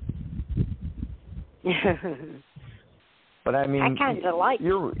 But I mean, I kind of like.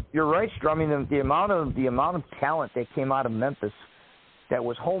 You're right, Strum. I mean, the amount of talent that came out of Memphis that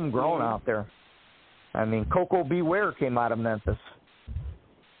was homegrown out there. I mean, Coco Beware came out of Memphis.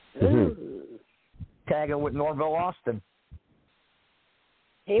 Tagging with Norville Austin.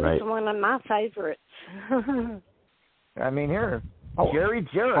 He was one of my favorites. I mean, Jerry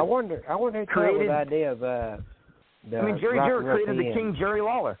Jarrett. I wonder who created the idea of. Jerry Jarrett created the King Jerry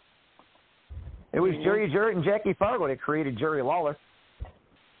Lawler. It was Jerry Jarrett and Jackie Fargo that created Jerry Lawler.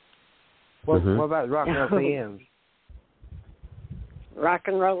 What about Rock and Roll PMs? Rock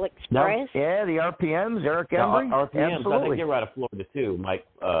and Roll Express? No. Yeah, the RPMs, Eric Embry. RPMs, absolutely. I think they're out of Florida too.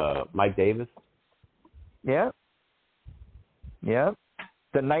 Mike Davis. Yeah. Yeah.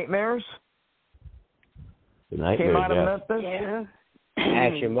 The Nightmares. Came out of Memphis. Yeah.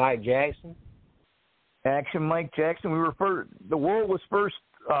 Action Mike Jackson. Action Mike Jackson. The world was first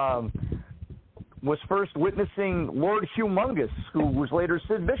witnessing Lord Humongous, who was later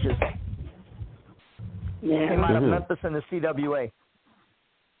Sid Vicious. Yeah. Came out of Memphis in the CWA.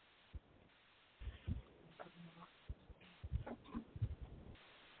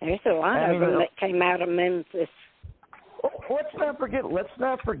 There's a lot of them that came out of Memphis. Let's not forget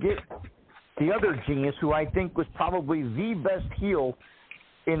the other genius who I think was probably the best heel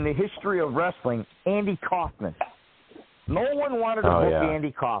in the history of wrestling, Andy Kaufman. No one wanted to book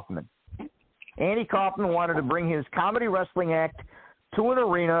Andy Kaufman. Andy Kaufman wanted to bring his comedy wrestling act to an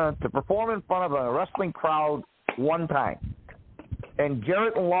arena to perform in front of a wrestling crowd one time. And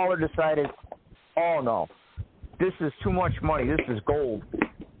Jarrett and Lawler decided, oh, no, this is too much money. This is gold.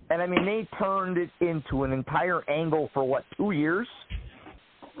 And, I mean, they turned it into an entire angle for, 2 years?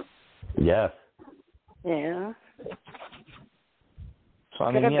 Yes. Yeah. So,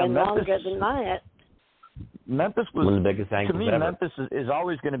 I could mean, have been Memphis, longer than that. Memphis was, one of the biggest angles to me, ever. Memphis is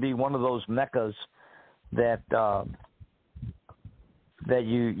always going to be one of those meccas that that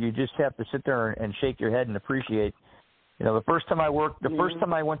you just have to sit there and shake your head and appreciate. You know, the first time I went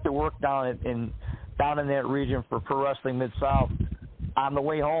to work down in that region for Pro Wrestling Mid-South, on the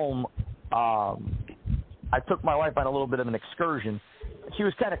way home, I took my wife on a little bit of an excursion. She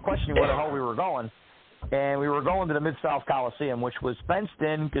was kind of questioning where the hell we were going. And we were going to the Mid-South Coliseum, which was fenced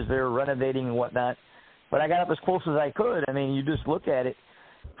in because they were renovating and whatnot. But I got up as close as I could. I mean, you just look at it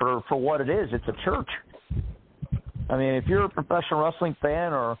for what it is. It's a church. I mean, if you're a professional wrestling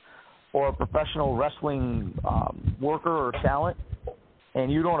fan or a professional wrestling worker or talent, and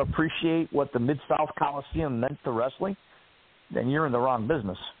you don't appreciate what the Mid-South Coliseum meant to wrestling, then you're in the wrong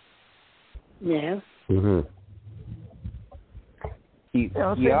business. Yeah. Mm-hmm. You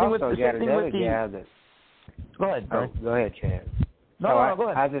also got another guy that... Go ahead, Barry. Go ahead, Chad. No, go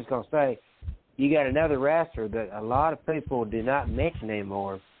ahead. I was just going to say, you got another wrestler that a lot of people do not mention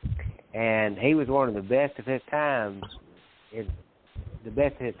anymore, and he was one of the best of his times. And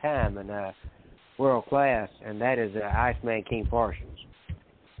world class, and that is Iceman King Parsons.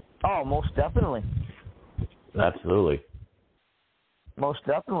 Oh, most definitely. Absolutely. Most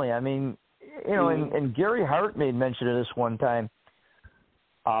definitely. I mean, you know, and Gary Hart made mention of this one time.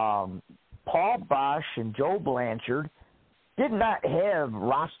 Paul Bosch and Joe Blanchard did not have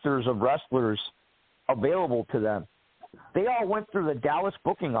rosters of wrestlers available to them. They all went through the Dallas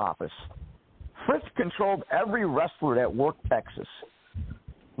booking office. Fritz controlled every wrestler that worked Texas,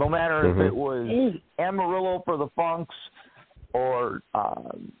 no matter if it was Amarillo for the Funks or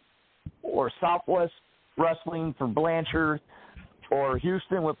Southwest Wrestling for Blanchard or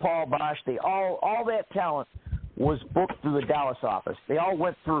Houston with Paul Bosch. They all that talent was booked through the Dallas office. They all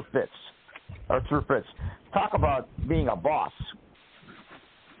went through Fritz. Talk about being a boss.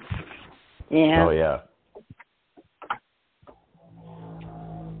 Yeah. Oh yeah.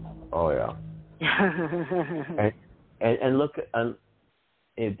 Oh yeah. and look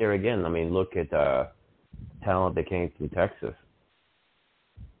there again. I mean, look at talent that came from Texas.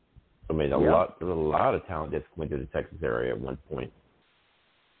 I mean, there was a lot of talent that went to the Texas area at one point.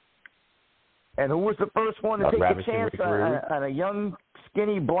 And who was the first one to take a chance on a young,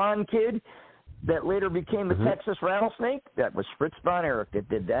 skinny, blonde kid that later became the Texas Rattlesnake? That was Fritz Von Erich that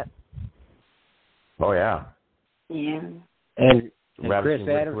did that. Oh yeah. Yeah. And Chris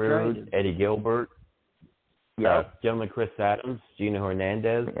Adams Rude, Eddie Gilbert. Yeah. Gentleman Chris Adams, Gino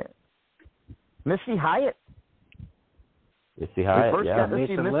Hernandez. Yeah. Missy Hyatt. Missy Hyatt,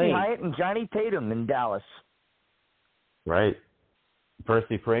 Missy Hyatt and Johnny Tatum in Dallas. Right.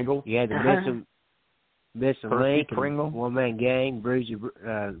 Percy Pringle. You had the Missing Link, One Man Gang, Bruiser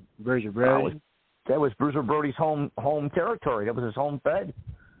Brody. That was Bruiser Brody's home territory. That was his home fed.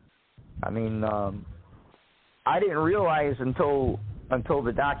 I mean, I didn't realize until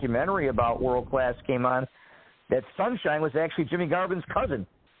the documentary about World Class came on that Sunshine was actually Jimmy Garvin's cousin.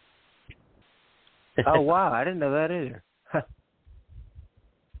 Oh wow, I didn't know that either.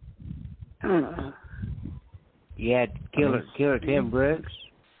 You had Killer Tim Brooks.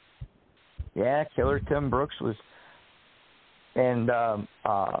 Yeah, Killer Tim Brooks was, and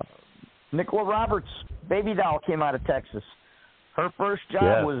Nicola Roberts, Baby Doll, came out of Texas. Her first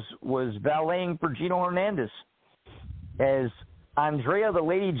job was valeting for Gino Hernandez as Andrea the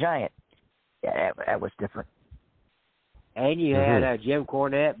Lady Giant. Yeah, that was different. And you had Jim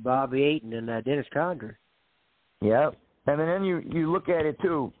Cornette, Bobby Eaton, and Dennis Condrey. Yep. And then you look at it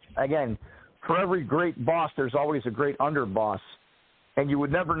too. Again, for every great boss, there's always a great underboss. And you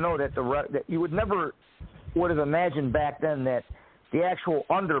would never know that you would never would have imagined back then that the actual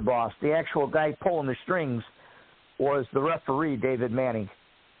underboss, the actual guy pulling the strings, was the referee, David Manning.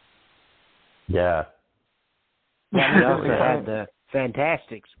 Yeah. We also had the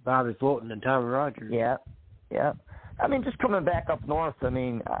Fantastics, Bobby Fulton and Tommy Rogers. Yeah, yeah. I mean, just coming back up north, I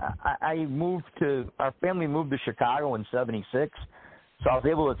mean, our family moved to Chicago in '76, so I was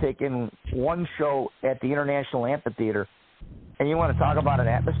able to take in one show at the International Amphitheater. And you want to talk about an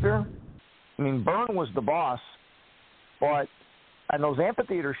atmosphere? I mean, Byrne was the boss, but on those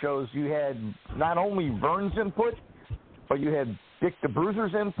amphitheater shows, you had not only Vern's input, but you had Dick the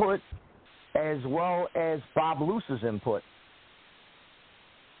Bruiser's input, as well as Bob Luce's input.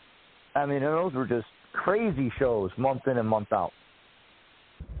 I mean, those were just crazy shows, month in and month out.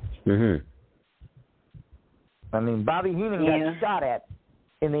 Mm-hmm. I mean, Bobby Heenan got shot at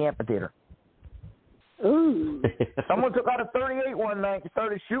in the amphitheater. Ooh. Someone took out a .38 one night and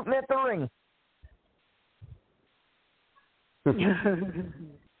started shooting at the ring.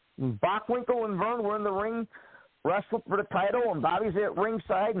 Bockwinkel and Vern were in the ring, wrestled for the title, and Bobby's at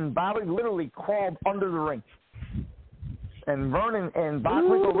ringside, and Bobby literally crawled under the ring. And Vern and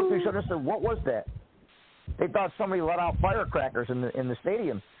Bockwinkel looked at each other and said, "What was that?" They thought somebody let out firecrackers in the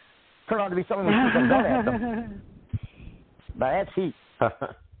stadium. Turned out to be someone who was shooting a gun at them. Now that's heat.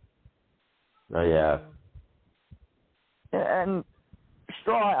 Oh yeah. And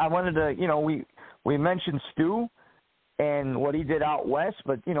Straw, I wanted to, we mentioned Stu and what he did out west,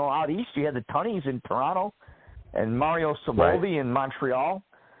 but out east you had the Tunnies in Toronto and Mario Savoldi in Montreal.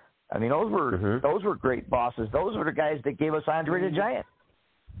 I mean, those were great bosses. Those were the guys that gave us Andre the Giant.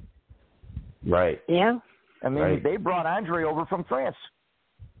 Right. Yeah. I mean, they brought Andre over from France.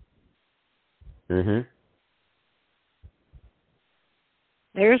 Mhm.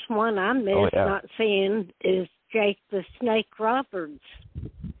 There's one I missed not seeing is Jake the Snake Roberts.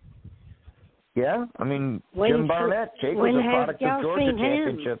 Yeah, I mean, Jim Barnett. Jake was a product of Georgia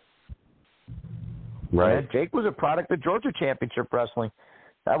Championship. Right. Yeah, Jake was a product of Georgia Championship Wrestling.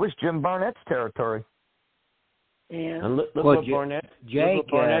 That was Jim Barnett's territory. Yeah. And look what Barnett. Jake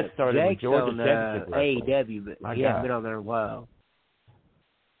started Jake's with Georgia on Championship Wrestling. AEW, but he hasn't been on there in a while.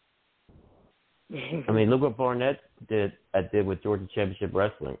 I mean, look what Barnett did with Georgia Championship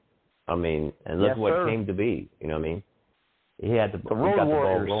Wrestling. I mean, and look what it came to be. You know what I mean? He had the Road got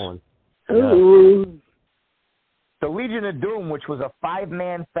Warriors. the ball rolling. Ooh. The Legion of Doom, which was a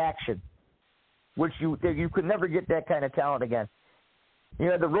 5-man faction, which you could never get that kind of talent again. You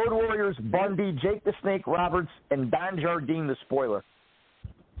had the Road Warriors, Bundy, Jake the Snake Roberts, and Don Jardine the Spoiler.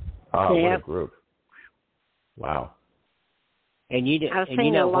 Oh, what a group! Wow. And I've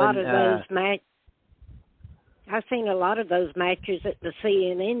seen a lot of those matches at the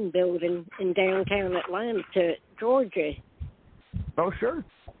CNN building in downtown Atlanta, Georgia. Oh, sure.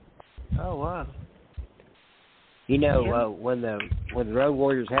 Oh, wow. You know, when the Road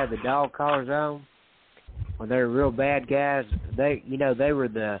Warriors had the dog collars on, when they were real bad guys, they were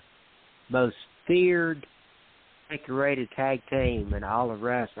the most feared, decorated tag team in all of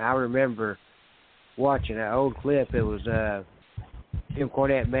wrestling. I remember watching an old clip. It was Jim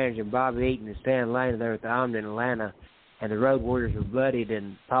Cornette managing Bobby Eaton and Stan Lane there at the Omni in Atlanta, and the Road Warriors were bloodied,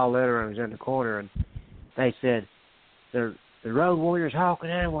 and Paul Lederer was in the corner, and they said the Road Warriors Hawk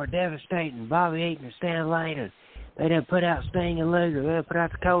and Anna were devastating Bobby Eaton and Stan Lane, and they done put out Sting and Luger, they done put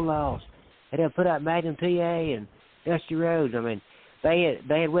out the Koloffs, they done put out Magnum TA and Dusty Rhodes. I mean, they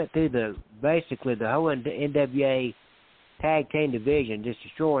had went through basically the whole NWA tag team division, just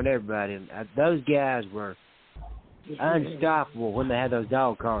destroying everybody. And those guys were unstoppable when they had those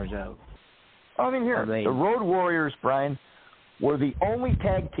dog cars out. The Road Warriors, Brian, were the only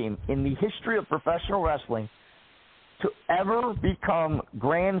tag team in the history of professional wrestling to ever become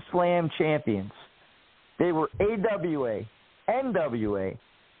Grand Slam champions. They were AWA, NWA,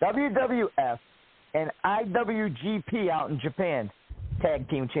 WWF, and IWGP out in Japan tag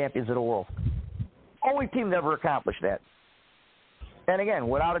team champions of the world. Only team that ever accomplished that. And again,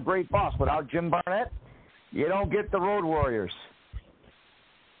 without a great boss, without Jim Barnett, you don't get the Road Warriors.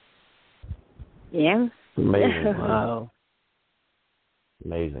 Yeah. Amazing. Wow.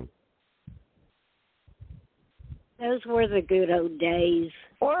 Amazing. Those were the good old days.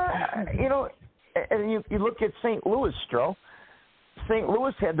 Well, and you look at St. Louis, Stro. St.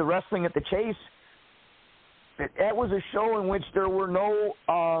 Louis had the Wrestling at the Chase. That was a show in which there were no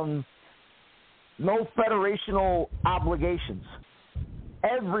federational obligations.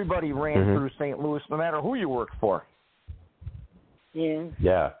 Everybody ran through St. Louis, no matter who you worked for. Yeah.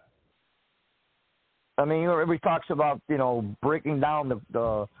 Yeah. I mean, everybody talks about, breaking down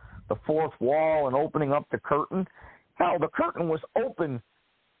the fourth wall and opening up the curtain. Hell, the curtain was open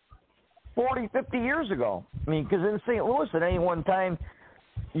 40, 50 years ago. I mean, because in St. Louis at any one time,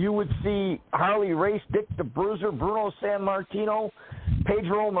 you would see Harley Race, Dick the Bruiser, Bruno Sammartino,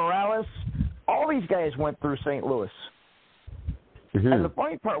 Pedro Morales. All these guys went through St. Louis. And the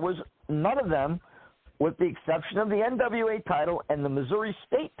funny part was none of them, with the exception of the NWA title and the Missouri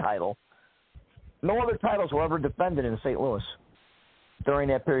State title, no other titles were ever defended in St. Louis during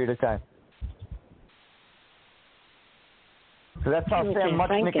that period of time. So that's how Sam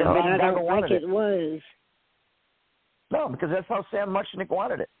Muchnick and Ron Gaggle wanted it. Was. No, because that's how Sam Muchnick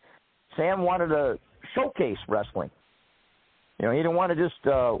wanted it. Sam wanted to showcase wrestling. He didn't want to just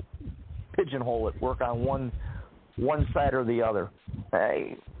pigeonhole it, work on one side or the other.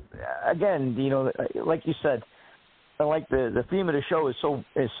 Again, like you said, like the theme of the show is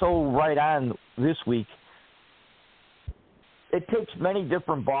so right on this week. It takes many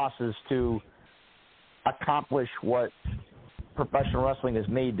different bosses to accomplish what professional wrestling is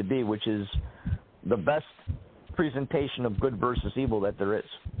made to be, which is the best presentation of good versus evil that there is.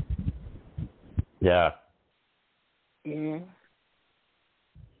 Yeah. Yeah.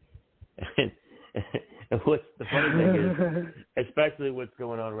 And what's the funny thing is, especially what's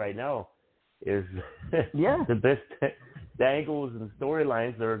going on right now, is the best the angles and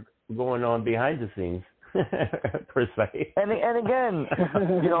storylines that are going on behind the scenes, per se. And again,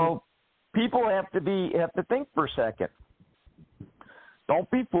 people have to think for a second. Don't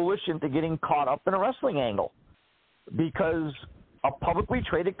be foolish into getting caught up in a wrestling angle, because a publicly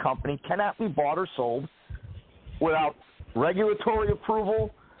traded company cannot be bought or sold without regulatory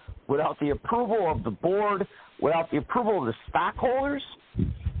approval, without the approval of the board, without the approval of the stockholders.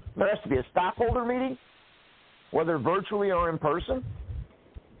 There has to be a stockholder meeting, whether virtually or in person.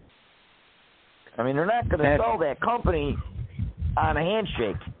 I mean, they're not going to sell that company on a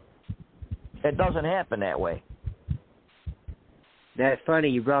handshake. It doesn't happen that way. That's funny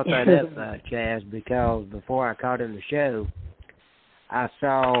you brought that up, Chaz, because before I called in the show, I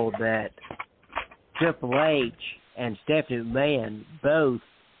saw that Triple H and Stephanie McMahon both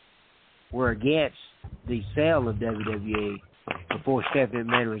were against the sale of WWE before Stephanie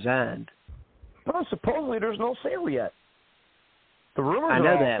McMahon resigned. Well, supposedly there's no sale yet. The rumors I know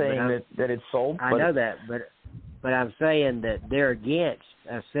are all that, saying that it's sold. I know that, but I'm saying that they're against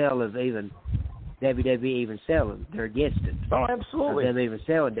a sale of even WWE even selling. They're against it. Oh, absolutely. Of them even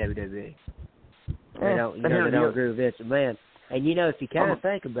selling WWE. They don't, they don't agree with Vince McMahon. And if you kind of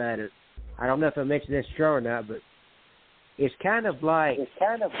think about it, I don't know if I mentioned this show or not, but it's kind of like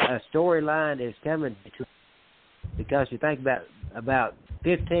a storyline is coming to, because you think about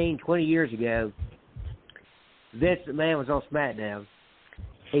 15, 20 years ago, Vince McMahon was on SmackDown.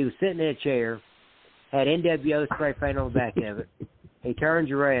 He was sitting in a chair, had NWO spray paint on the back of it. He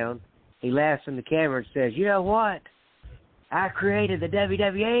turns around, he laughs in the camera and says, "You know what? I created the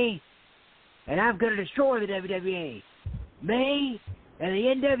WWE, and I'm going to destroy the WWE. Me and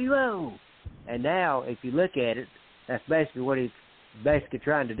the NWO." And now, if you look at it, that's basically what he's basically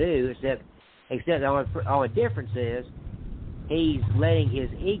trying to do, except the only difference is he's letting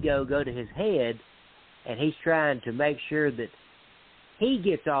his ego go to his head, and he's trying to make sure that he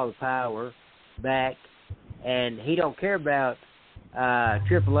gets all the power back, and he don't care about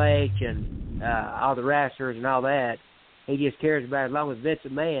Triple H and all the wrestlers and all that. He just cares about as long as Vince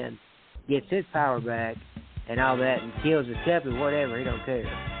McMahon gets his power back and all that, and kills his company, whatever. He don't care,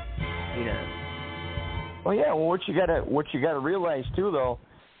 Well, yeah. Well, what you gotta realize too, though,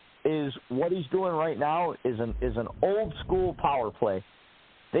 is what he's doing right now is an old school power play.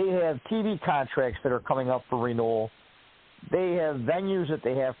 They have TV contracts that are coming up for renewal. They have venues that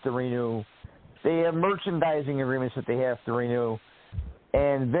they have to renew. They have merchandising agreements that they have to renew.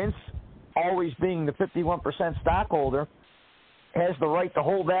 And Vince, always being the 51% stockholder, has the right to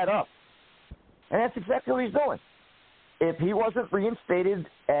hold that up. And that's exactly what he's doing. If he wasn't reinstated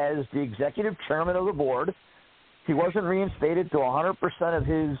as the executive chairman of the board, he wasn't reinstated to 100% of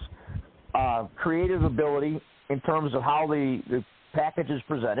his creative ability in terms of how the package is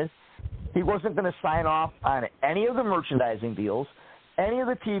presented, he wasn't going to sign off on any of the merchandising deals, any of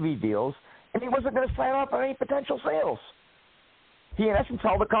the TV deals, and he wasn't going to sign off on any potential sales. He, in essence,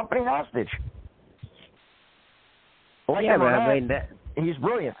 held the company hostage. He's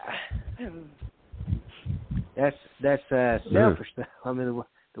brilliant. That's selfish. I mean,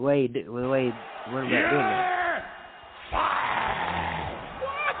 the way he went about doing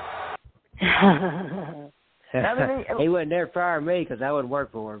that. He wouldn't dare fire me because I wouldn't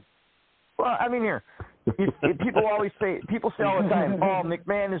work for him. Well, I mean, here, people say all the time, "Oh,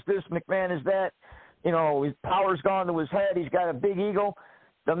 McMahon is this, McMahon is that." His power's gone to his head. He's got a big ego.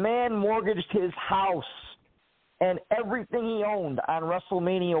 The man mortgaged his house and everything he owned on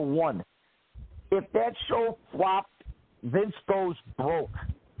WrestleMania 1. If that show flopped, Vince goes broke.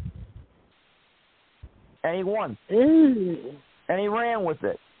 And he won. And he ran with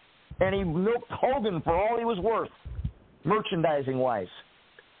it. And he milked Hogan for all he was worth, merchandising-wise.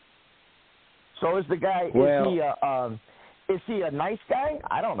 So is the guy, is he a nice guy?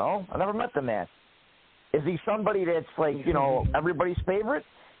 I don't know. I never met the man. Is he somebody that's like, everybody's favorite?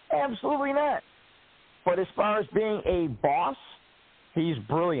 Absolutely not. But as far as being a boss, he's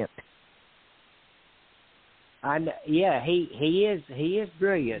brilliant. He is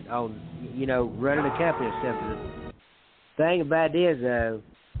brilliant on running a company and stuff. The thing about it is though,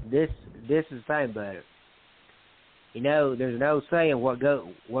 this is the thing about it. There's an old saying, what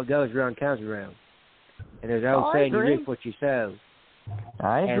goes around comes around, and there's an old saying, you reap what you sow.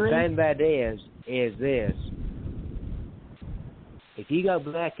 I agree. And the thing about it is this: if you go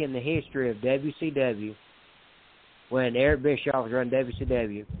back in the history of WCW, when Eric Bischoff was running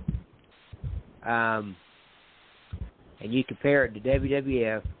WCW, and you compare it to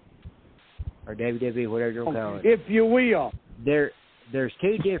WWF or WWE, whatever you want to call it, if you will, there's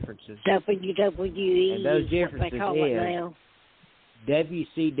two differences. WWE, and those differences is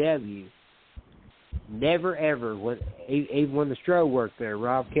WCW never ever, even when the Stro worked there,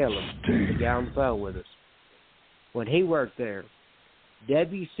 Rob Kellum, the guy on the phone with us, when he worked there,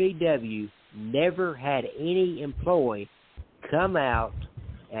 WCW never had any employee come out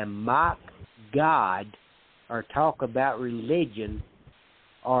and mock God or talk about religion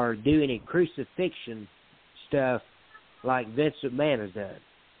or do any crucifixion stuff like Vince McMahon has done.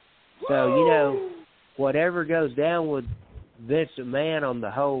 So, whatever goes down with Vince McMahon on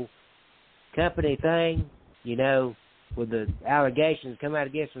the whole company thing, with the allegations come out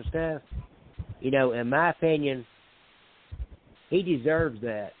against him stuff, in my opinion, he deserves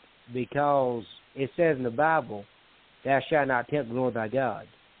that because it says in the Bible, "Thou shalt not tempt the Lord thy God.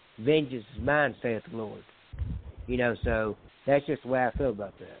 Vengeance is mine, saith the Lord." So that's just the way I feel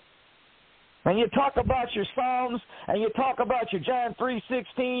about that. And you talk about your Psalms, and you talk about your John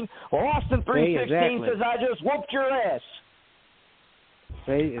 3:16. Well, Austin 3:16 says, "I just whooped your ass."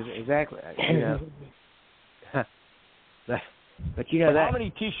 See, exactly. But you know how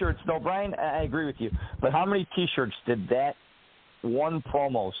many T-shirts, though, Brian? I agree with you. But how many T-shirts did that one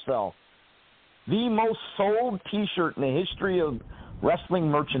promo sell? The most sold T-shirt in the history of wrestling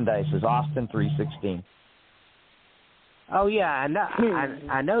merchandise is Austin 316. Oh yeah, I know.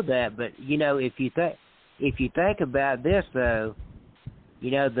 I know that. But you know, if you think about this though,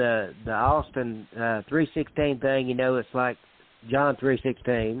 you know the Austin 316 thing. You know, it's like John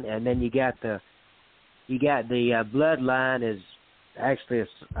 316, and then you got the Bloodline is actually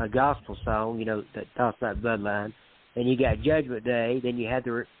a gospel song, you know, that talks about bloodline. Then you got Judgment Day. Then you had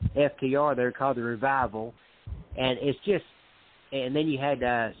the FTR there called the Revival, and it's just. And then you had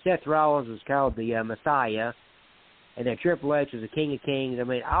Seth Rollins was called the Messiah, and then Triple H was the King of Kings. I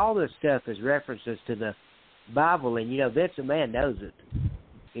mean, all this stuff is references to the Bible, and you know Vince McMahon knows it.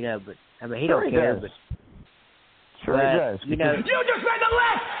 You know, but I mean he don't care. Does. But sure he does. You know, you just made the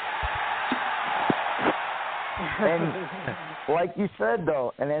list. And like you said,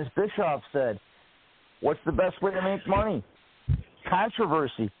 though, and as Bischoff said, what's the best way to make money?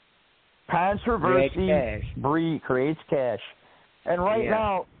 Controversy. Controversy creates cash. And right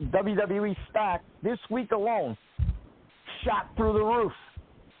now, WWE stock this week alone shot through the roof.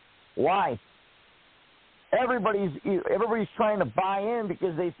 Why? Everybody's trying to buy in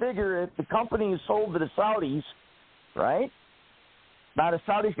because they figure if the company is sold to the Saudis, right? Now the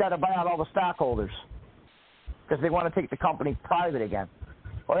Saudis got to buy out all the stockholders because they want to take the company private again.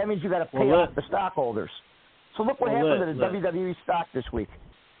 Well, that means you got to pay off the stockholders. So look what happened to the WWE stock this week.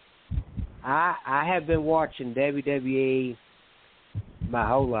 I have been watching WWE my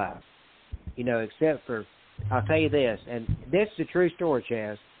whole life, you know, except for, I'll tell you this, and this is a true story,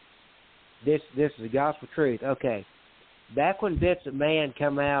 Chaz. This is the gospel truth. Okay, back when Vince McMahon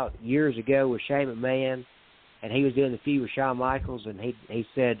come out years ago with Shane McMahon, and he was doing the feud with Shawn Michaels, and he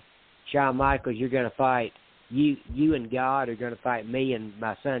said, Shawn Michaels, you're going to fight, you and God are going to fight me and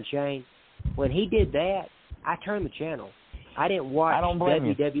my son Shane. When he did that, I turned the channel. I didn't watch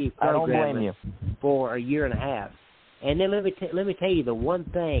WWE programming for a year and a half. And then let me tell you the one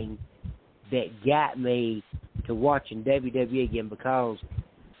thing that got me to watching WWE again, because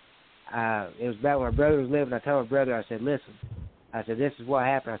it was about when my brother was living. I told my brother, I said, listen, I said, this is what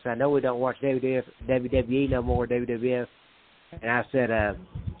happened. I said, I know we don't watch WWE no more, WWF. And I said,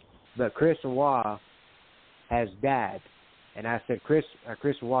 but Chris Benoit has died. And I said, Chris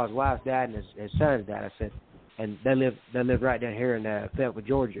Benoit's wife died and his son died. I said, and they live right down here in Fayetteville,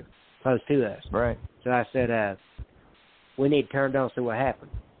 Georgia, close to us. Right. So I said, we need to turn it on and see what happened.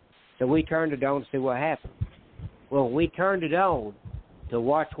 So we turned it on to see what happened. Well, we turned it on to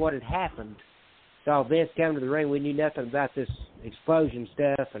watch what had happened. Saw Vince come to the ring. We knew nothing about this explosion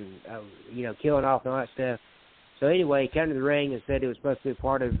stuff and, you know, killing off and all that stuff. So anyway, he came to the ring and said it was supposed to be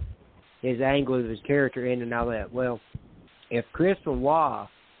part of his angle of his character in and all that. Well, if Chris Benoit,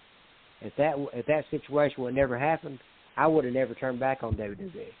 if that situation would never happened, I would have never turned back on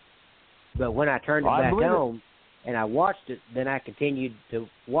WWE. But when I turned it back on and I watched it, then I continued to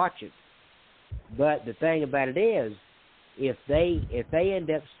watch it. But the thing about it is, if they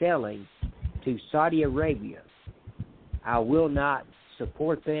end up selling to Saudi Arabia, I will not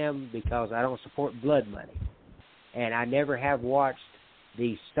support them because I don't support blood money. And I never have watched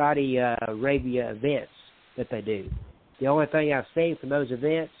the Saudi Arabia events that they do. The only thing I've seen from those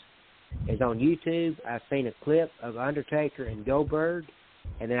events is on YouTube. I've seen a clip of Undertaker and Goldberg,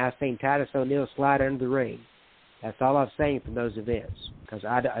 and then I've seen Titus O'Neil slide under the ring. That's all I've seen from those events, because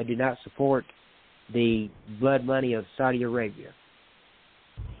I do not support the blood money of Saudi Arabia.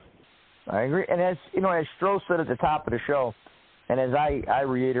 I agree. And as you know, as Stroh said at the top of the show, and as I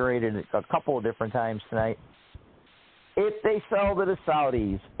reiterated a couple of different times tonight, if they sell to the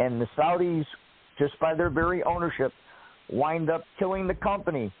Saudis, and the Saudis, just by their very ownership, wind up killing the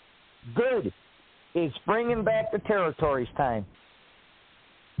company, good. It's bringing back the territories time.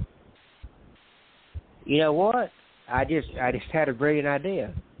 You know what? I just had a brilliant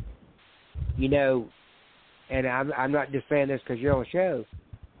idea. You know, and I'm not just saying this because you're on the show.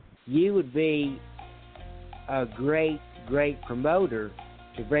 You would be a great promoter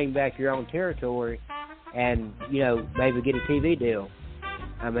to bring back your own territory, and you know, maybe get a TV deal.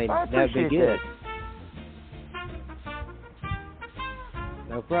 I mean, that'd be good.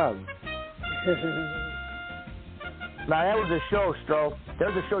 No problem. Now that was a show, Stroh.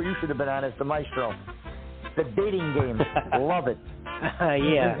 There's a show you should have been on as the Maestro. The Dating Game. Love it.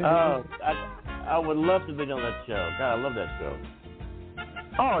 Yeah. Oh, I would love to be on that show. God, I love that show.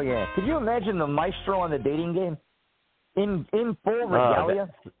 Oh yeah. Could you imagine the Maestro on the Dating Game? In full regalia?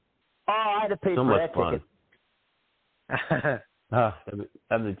 I'd have paid so for much that fun.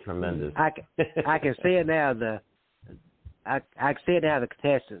 That'd be tremendous. I can see it now. I can see it now. The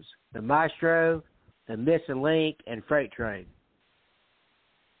contestants: the Maestro, the Missing Link, and Freight Train.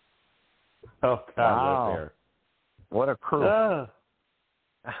 Oh God, wow. What a crew!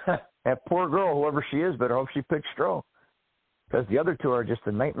 That poor girl, whoever she is, better hope she picks Stroh, because the other two are just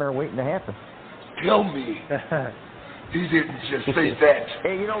a nightmare waiting to happen. Tell me, he didn't just say that.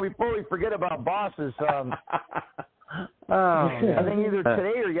 Hey, before we forget about bosses, I think either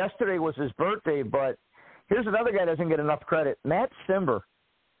today or yesterday was his birthday, but here's another guy that doesn't get enough credit. Matt Cimber,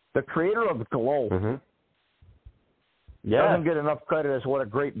 the creator of Glow, doesn't get enough credit as what a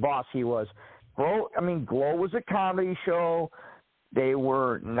great boss he was. Glow was a comedy show. They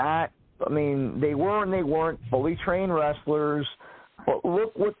were not, they were and they weren't fully trained wrestlers, but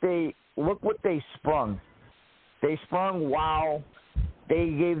look what they sprung. They sprung WOW.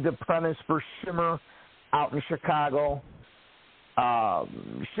 They gave the premise for Shimmer out in Chicago.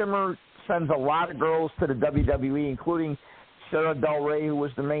 Shimmer sends a lot of girls to the WWE, including Sarah Del Rey, who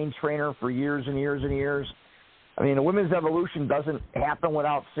was the main trainer for years and years and years. The women's evolution doesn't happen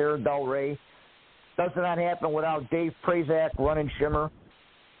without Sarah Del Rey. Does not happen without Dave Prazak running Shimmer.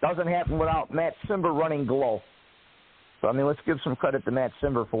 Doesn't happen without Matt Cimber running Glow. So, let's give some credit to Matt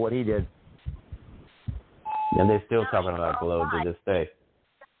Cimber for what he did. And they're still talking about Glow to this day.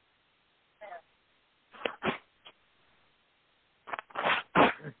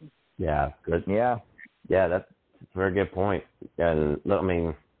 Yeah, good. Yeah, that's a very good point. And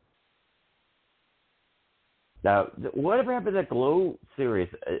now, whatever happened to that Glow series?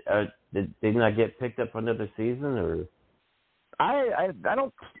 Did they not get picked up for another season, or? I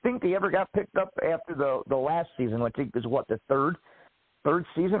don't think they ever got picked up after the last season. I think is the third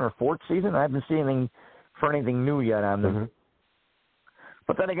season or fourth season. I haven't seen anything new yet on them.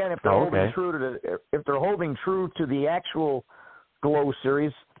 But then again, if they're holding true to the actual Glow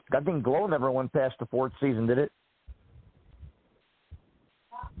series, I think Glow never went past the fourth season, did it?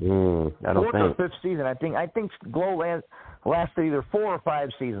 I don't fourth think. Or fifth season. I think Glow lasted either 4 or 5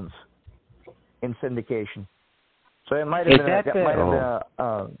 seasons in syndication. So it might have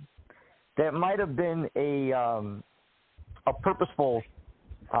been a purposeful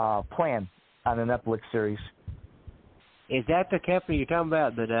plan on the Netflix series. Is that the company you're talking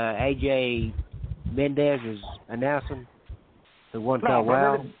about that AJ Mendez is announcing? The one called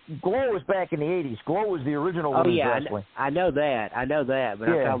WOW? Glow was back in the 80s. Glow was the original women's wrestling. I know that, but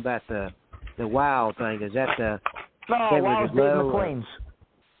I'm talking about the WOW thing. Is that the... No, WOW's Dave McLean's.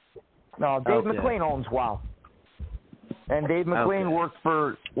 No, Dave McLean owns WOW. And Dave McLean worked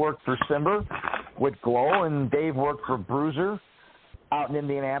for Cimber with Glow, and Dave worked for Bruiser out in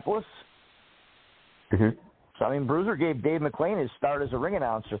Indianapolis. So, Bruiser gave Dave McLean his start as a ring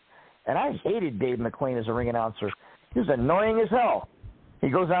announcer. And I hated Dave McLean as a ring announcer. He was annoying as hell. He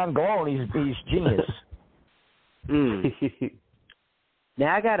goes on Glow, and he's genius.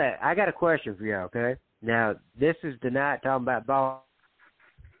 Now, I got a question for you, okay? Now, this is the night talking about ball.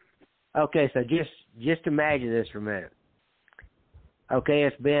 Okay, so just imagine this for a minute. Okay,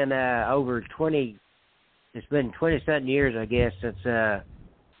 it's been over 20-something years, I guess, since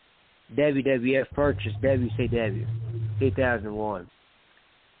WWF purchased WCW, 2001.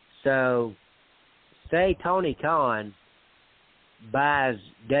 So, say Tony Khan buys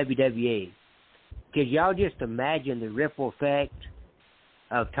WWE. Could y'all just imagine the ripple effect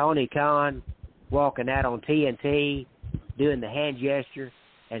of Tony Khan walking out on TNT, doing the hand gesture,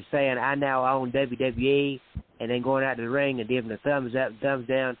 and saying, I now own WWE, and then going out to the ring and giving a thumbs up and thumbs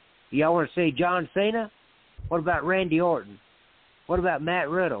down? Y'all want to see John Cena? What about Randy Orton? What about Matt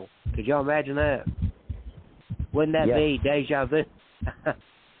Riddle? Could y'all imagine that? Wouldn't that be deja vu?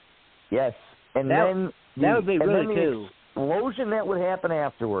 Yes. And that would be really cool. The explosion that would happen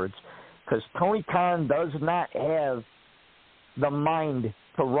afterwards, because Tony Khan does not have the mind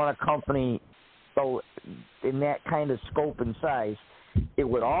to run a company so in that kind of scope and size. It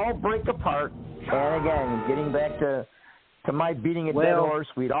would all break apart. And again, getting back to my beating a dead horse,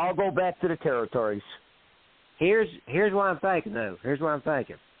 we'd all go back to the territories. Here's what I'm thinking, though. Here's what I'm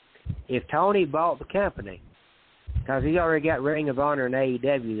thinking. If Tony bought the company, because he's already got Ring of Honor and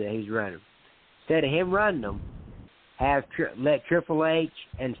AEW that he's running, instead of him running them, let Triple H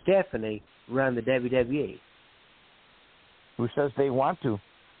and Stephanie run the WWE. Who says they want to?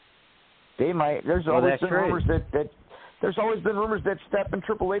 They might. There's always been rumors that there's always been rumors that Steph and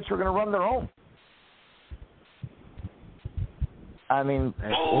Triple H are going to run their own. I mean,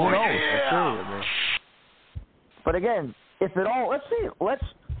 who knows? Yeah. But again, if it all, let's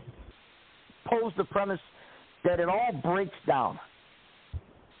pose the premise that it all breaks down.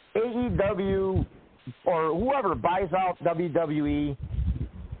 AEW or whoever buys out WWE,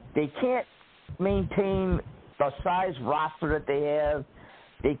 they can't maintain the size roster that they have.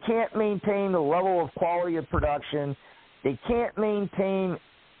 They can't maintain the level of quality of production. They can't maintain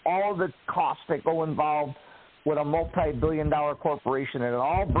all the costs that go involved with a multi-billion-dollar corporation, and it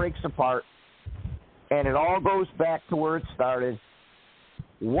all breaks apart, and it all goes back to where it started.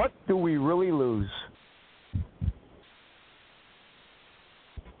 What do we really lose?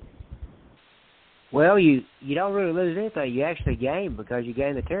 Well, you don't really lose anything. You actually gain because you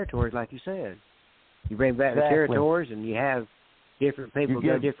gain the territories, like you said. You bring back the territories, and you have different people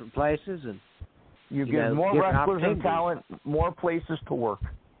go different places, and you give more wrestlers and talent more places to work.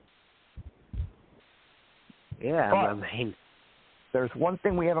 Yeah, but I mean, there's one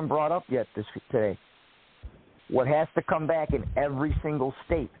thing we haven't brought up yet today. What has to come back in every single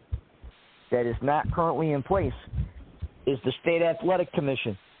state that is not currently in place is the State Athletic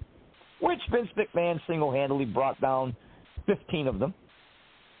Commission, which Vince McMahon single-handedly brought down 15 of them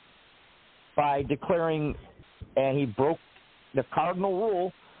by declaring, and he broke the cardinal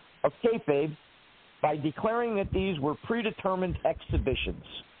rule of kayfabe by declaring that these were predetermined exhibitions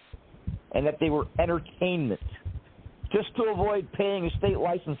and that they were entertainment, just to avoid paying state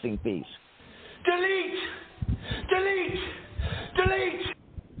licensing fees. Delete! Delete! Delete!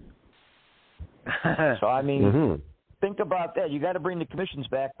 So, I mean, think about that. You got to bring the commissions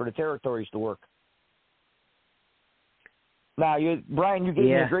back for the territories to work. Now, Brian, you gave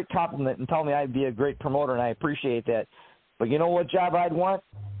me a great compliment and told me I'd be a great promoter, and I appreciate that. But you know what job I'd want?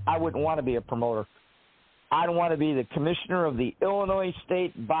 I wouldn't want to be a promoter. I'd want to be the commissioner of the Illinois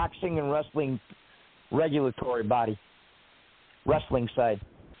State Boxing and Wrestling Regulatory Body, wrestling side.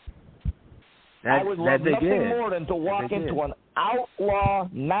 I would love nothing more than to walk into an outlaw,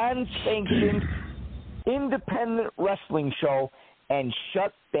 non-sanctioned, independent wrestling show and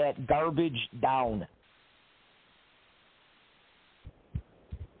shut that garbage down.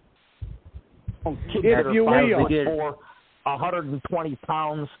 Kids that are 5'4", 120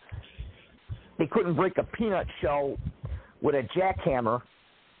 pounds. They couldn't break a peanut shell with a jackhammer,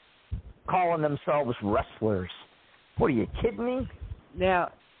 calling themselves wrestlers. What, are you kidding me?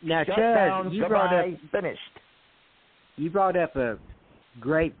 Now, shut Chad, down, you brought up finished. You brought up a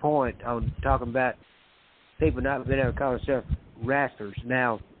great point on talking about people not being able to call themselves wrestlers.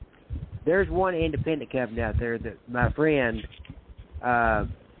 Now, there's one independent company out there that my friend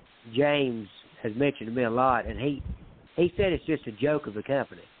James has mentioned to me a lot, and he said it's just a joke of a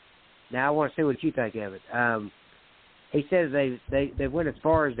company. Now, I want to see what you think of it. He says they went as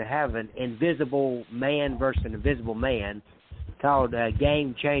far as to have an invisible man versus an invisible man called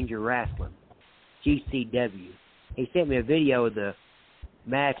Game Changer Wrestling, GCW. He sent me a video of the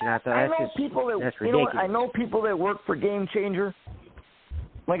match, and I thought that's ridiculous. I know people that work for Game Changer.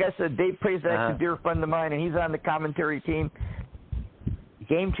 Like I said, Dave Prazak's a dear friend of mine, and he's on the commentary team.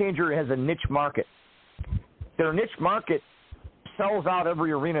 Game Changer has a niche market. Their niche market sells out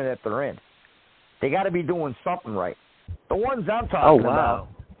every arena that they're in. They got to be doing something right. The ones I'm talking about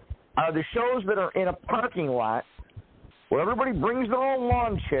are the shows that are in a parking lot where everybody brings their own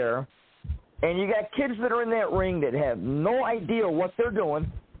lawn chair, and you got kids that are in that ring that have no idea what they're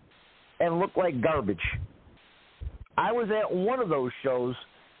doing and look like garbage. I was at one of those shows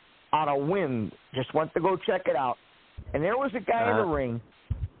on a whim, just went to go check it out, and there was a guy in the ring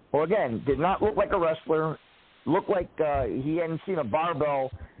who, again, did not look like a wrestler, looked like he hadn't seen a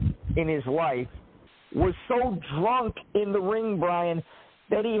barbell in his life, was so drunk in the ring, Brian,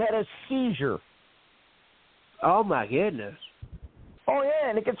 that he had a seizure. Oh, my goodness. Oh, yeah,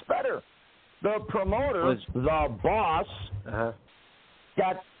 and it gets better. The promoter, the boss,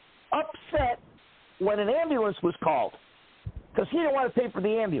 got upset when an ambulance was called because he didn't want to pay for the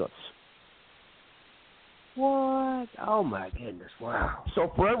ambulance. What? Oh, my goodness. Wow.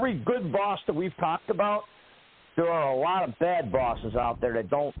 So for every good boss that we've talked about, there are a lot of bad bosses out there that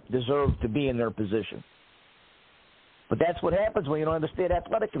don't deserve to be in their position. But that's what happens when you don't have the State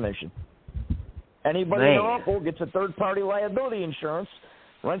Athletic Commission. Anybody in their uncle gets a third-party liability insurance,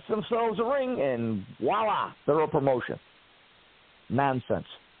 rents themselves a ring, and voila, they're a promotion. Nonsense.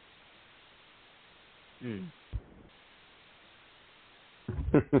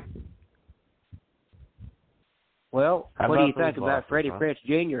 Well, what do you think about Freddie Prinze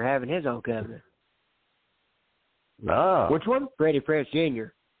Jr. having his own company? Which one? Freddie Prinze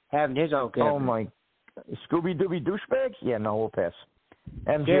Jr. having his own company. Oh, my. Scooby-Dooby douchebags? Yeah, no, we'll pass.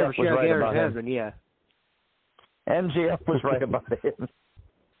 MJF was right about him. Yeah. MJF was right about him.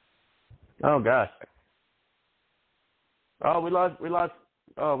 Oh, gosh. Oh, we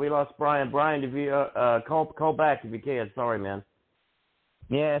lost Brian. Brian, if you call back if you can. Sorry, man.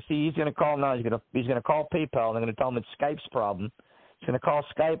 Yeah, see, he's gonna call now. He's gonna call PayPal, and they're gonna tell him it's Skype's problem. He's gonna call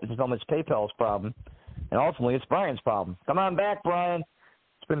Skype and tell him it's PayPal's problem. And ultimately, it's Brian's problem. Come on back, Brian.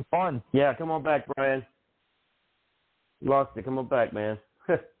 It's been fun. Yeah, come on back, Brian. Lost it. Come on back, man.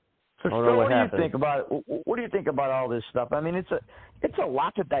 So, what do you think about it? What do you think about all this stuff? I mean, it's a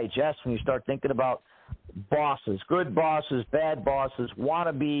lot to digest when you start thinking about bosses, good bosses, bad bosses,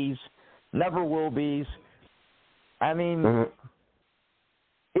 wannabes, never will be's. I mean,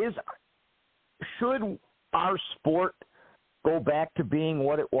 should our sport go back to being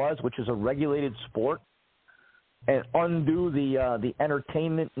what it was, which is a regulated sport, and undo the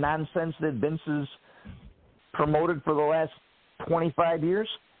entertainment nonsense that Vince has promoted for the last 25 years?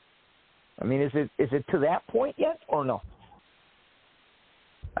 I mean, is it to that point yet, or no?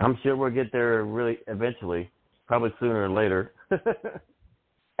 I'm sure we'll get there really eventually, probably sooner or later.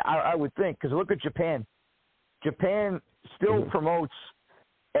 I would think, because look at Japan. Japan still promotes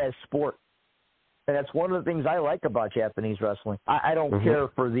as sport, and that's one of the things I like about Japanese wrestling. I don't care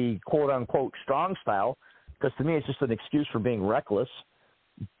for the quote-unquote strong style, because to me it's just an excuse for being reckless,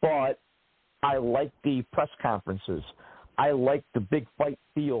 but I like the press conferences. I like the big fight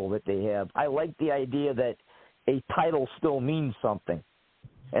feel that they have. I like the idea that a title still means something.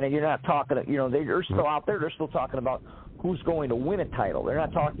 And you're not talking, they're still out there. They're still talking about who's going to win a title. They're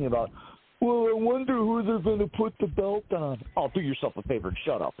not talking about, well, I wonder who they're going to put the belt on. Oh, do yourself a favor and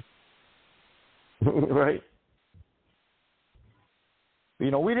shut up. Right. We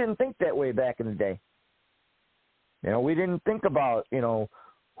didn't think that way back in the day. We didn't think about,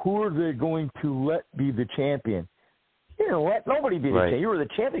 who are they going to let be the champion? You didn't let nobody be the champion. You were the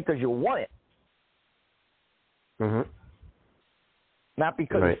champion because you won it. Not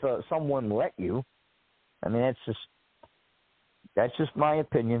because someone let you. I mean, that's just my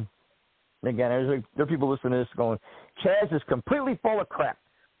opinion. Again, there are people listening to this going, Chaz is completely full of crap.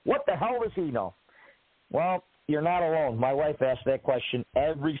 What the hell does he know? Well, you're not alone. My wife asks that question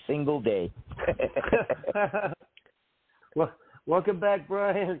every single day. Well, welcome back,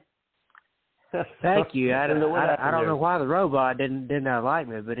 Brian. Thank you. I don't know why the robot didn't like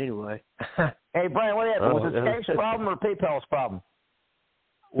me, but anyway. Hey, Brian, what happened? Was it Skype's problem or PayPal's problem?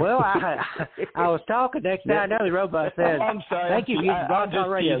 Well, I was talking. Next thing I know, the robot said, I'm sorry. Thank you for using Blog Talk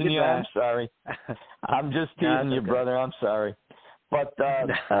Radio. You. I'm sorry. I'm just teasing you, brother. I'm sorry. But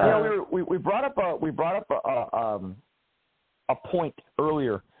we brought up a point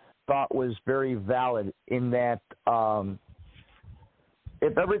earlier. Thought was very valid in that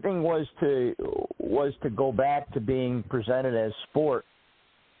if everything was to go back to being presented as sport,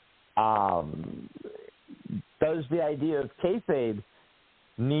 does the idea of kayfabe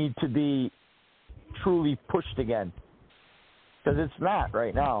need to be truly pushed again? Because it's not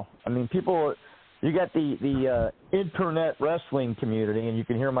right now. I mean, people, you got the internet wrestling community, and you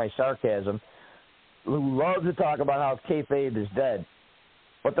can hear my sarcasm, who love to talk about how kayfabe is dead.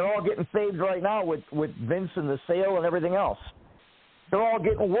 But they're all getting faded right now with Vince and the sale and everything else. They're all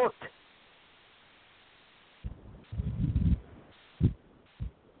getting worked.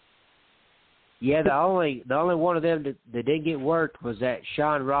 Yeah, the only one of them that didn't get worked was that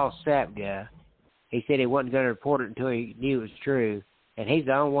Sean Ross Sapp guy. He said he wasn't going to report it until he knew it was true, and he's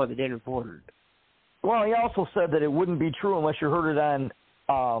the only one that didn't report it. Well, he also said that it wouldn't be true unless you heard it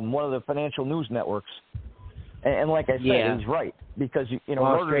on one of the financial news networks. And like I said, he's right, because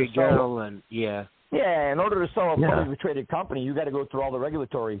Wall Street Journal and in order to sell a publicly traded company, you got to go through all the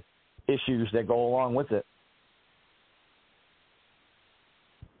regulatory issues that go along with it.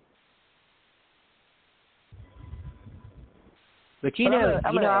 But go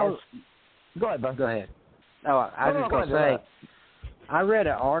ahead, bud. Go ahead. Oh, I was just going to say, I read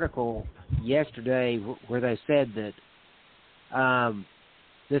an article yesterday where they said that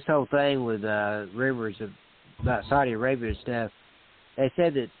this whole thing with rumors about Saudi Arabia and stuff, they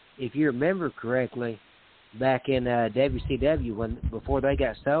said that if you remember correctly, back in WCW, before they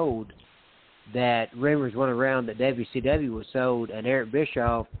got sold, that rumors went around that WCW was sold, and Eric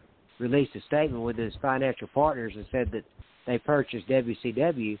Bischoff released a statement with his financial partners and said that they purchased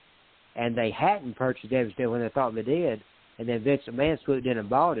WCW, and they hadn't purchased WCW when they thought they did, and then Vince McMahon swooped in and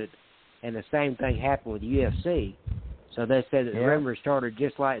bought it, and the same thing happened with UFC. So they said that the rumors started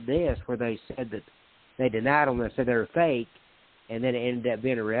just like this, where they said that they denied them and said they were fake, and then it ended up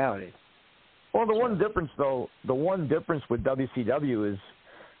being a reality. Well, the one difference with WCW is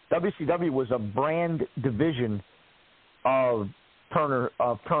WCW was a brand division of Turner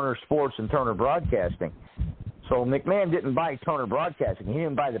Sports and Turner Broadcasting. So McMahon didn't buy Turner Broadcasting. He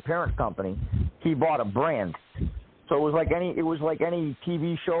didn't buy the parent company. He bought a brand. So it was like any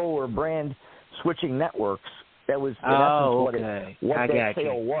TV show or brand switching networks. That was in essence what that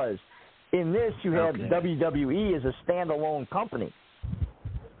sale was. In this, you have WWE as a standalone company.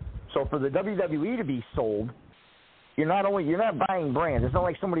 So for the WWE to be sold, you're not buying brands. It's not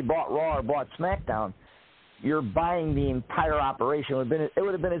like somebody bought Raw or bought SmackDown. You're buying the entire operation. It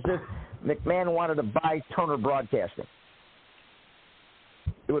would have been as if McMahon wanted to buy Turner Broadcasting.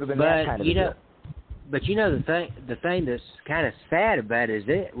 It would have been that kind of deal. But the thing that's kind of sad about it is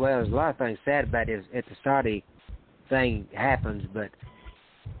there's a lot of things sad about it is if the Saudi thing happens,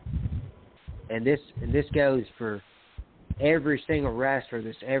 and this goes for every single wrestler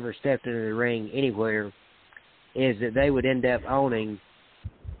that's ever stepped into the ring anywhere, is that they would end up owning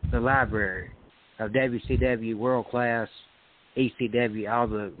the library of WCW, World Class, ECW, all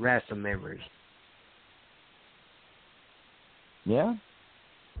the wrestling members. Yeah.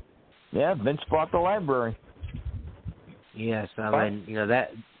 Yeah, Vince bought the library. Yes, I mean,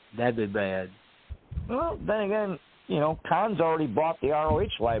 that'd be bad. Well, then again, Khan's already bought the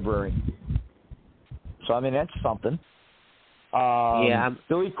ROH library. So, I mean, that's something.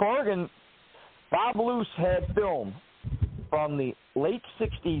 Billy Corgan, Bob Luce had film from the late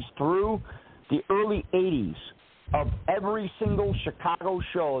 60s through the early 80s of every single Chicago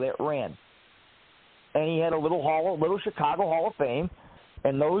show that ran. And he had a little Chicago Hall of Fame.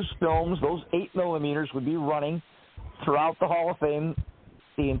 And those films, those 8mm, would be running throughout the Hall of Fame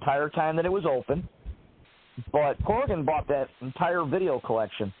the entire time that it was open. But Corgan bought that entire video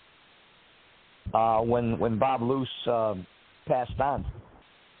collection when Bob Luce passed on.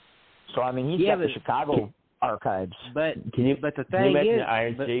 So, I mean, he's got the Chicago archives. But the thing can you imagine is,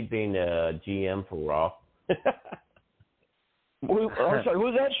 Iron Sheik being the GM for Raw? I'm sorry,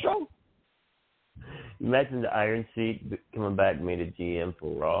 who's that show? Imagine the Iron Sheik coming back and being a GM for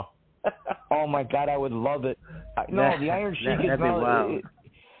Raw. Oh my God, I would love it. The Iron Sheik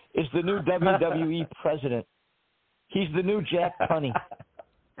is the new WWE president. He's the new Jack Tunney.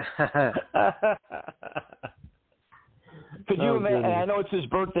 Could you imagine? And I know it's his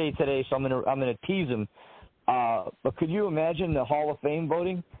birthday today, so I'm gonna tease him. But could you imagine the Hall of Fame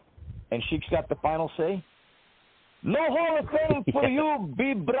voting, and Sheik's got the final say? No Hall of Fame for you,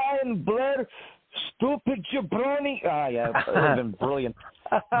 B. Brian Blair. Stupid jabroni. Yeah, it would have been brilliant.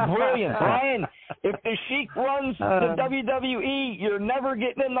 Brilliant. Brian, if the Sheik runs the WWE, you're never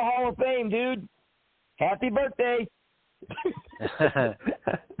getting in the Hall of Fame, dude. Happy birthday.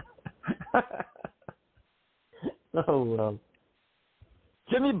 Oh, well.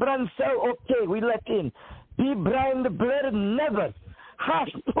 Jimmy Brunsell, okay, we let in. B. Brian the Blair, never. Hash,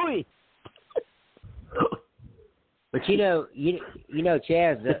 pui. But Chaz,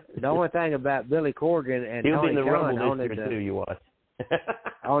 the only thing about Billy Corgan and Tony Khan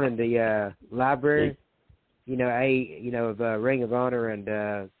owning the library, of Ring of Honor and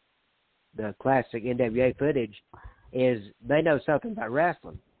the classic NWA footage, is they know something about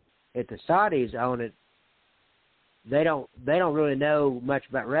wrestling. If the Saudis own it, they don't really know much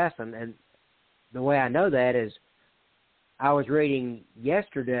about wrestling. And the way I know that is, I was reading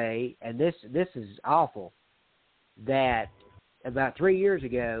yesterday, and this is awful, that about 3 years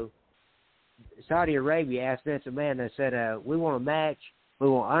ago, Saudi Arabia asked Vince McMahon, they said, we want a match, we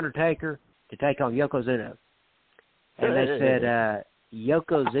want Undertaker to take on Yokozuna. And they said,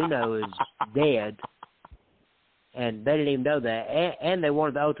 Yokozuna is dead, and they didn't even know that. And they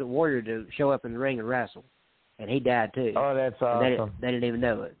wanted the Ultimate Warrior to show up in the ring and wrestle, and he died too. Oh, that's awesome. They didn't even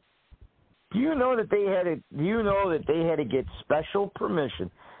know it. Do you know that they had to get special permission?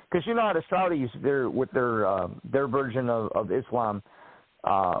 Because you know how the Saudis, with their version of Islam,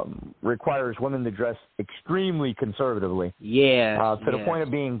 requires women to dress extremely conservatively. Yeah. To the point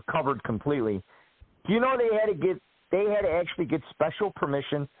of being covered completely. Do you know they had to actually get special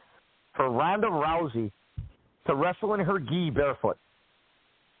permission for Ronda Rousey to wrestle in her gi barefoot?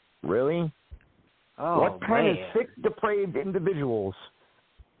 Really? Oh, what kind of sick, depraved individuals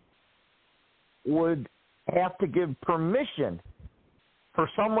would have to give permission for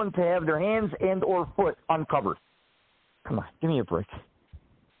someone to have their hands and or foot uncovered? Come on, give me a break.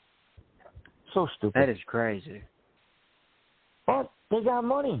 So stupid. That is crazy. But they got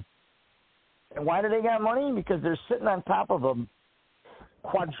money. And why do they got money? Because they're sitting on top of a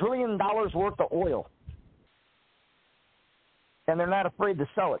quadrillion dollars worth of oil. And they're not afraid to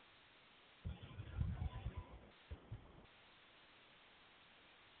sell it.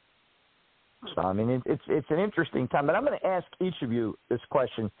 So, I mean, it's an interesting time. But I'm going to ask each of you this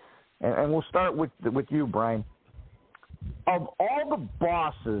question, and we'll start with you, Brian. Of all the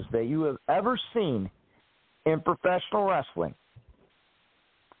bosses that you have ever seen in professional wrestling,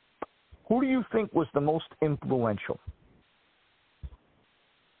 who do you think was the most influential?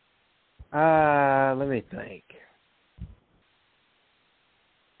 Let me think.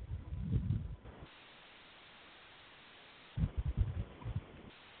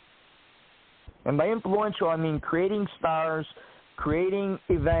 And by influential, I mean creating stars, creating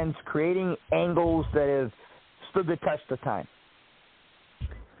events, creating angles that have stood the test of time.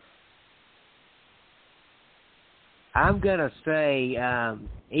 I'm going to say,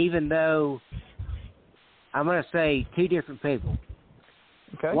 even though I'm going to say two different people.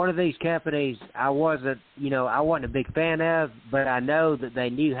 Okay. One of these companies I wasn't a big fan of, but I know that they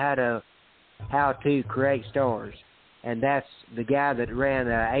knew how to create stars. And that's the guy that ran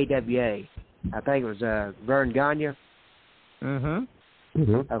AWA. I think it was Vern Gagne.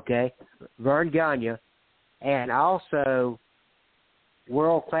 Okay. Vern Gagne. And also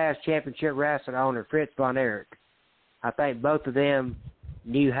world-class championship wrestling owner Fritz von Erich. I think both of them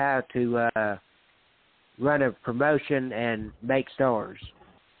knew how to run a promotion and make stars.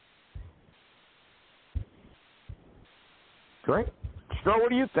 Great. Stroh, what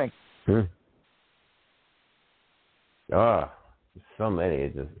do you think? So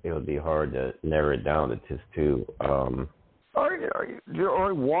many. It would be hard to narrow it down to just two. Or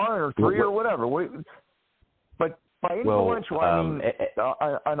one or three or whatever. But by influential, I mean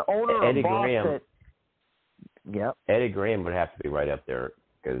an owner Eddie or boss Graham. that. Yeah. Eddie Graham would have to be right up there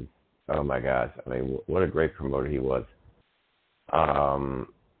because, oh my gosh, I mean, what a great promoter he was. And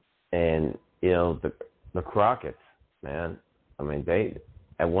the Crockett's, man. I mean,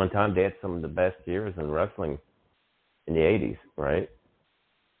 at one time they had some of the best years in wrestling in the 80s, right?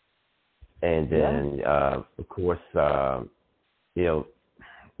 And then, of course, whether you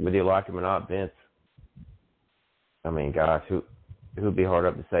like him or not, Vince. I mean, gosh, who'd be hard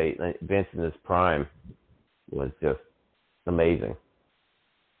up to say Vince in his prime was just amazing.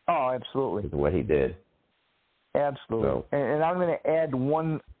 Oh, absolutely. What he did. Absolutely. So. And I'm going to add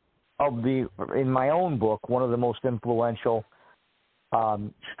one in my own book, one of the most influential,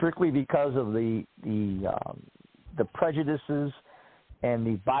 strictly because of the prejudices and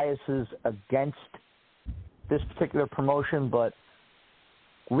the biases against this particular promotion, but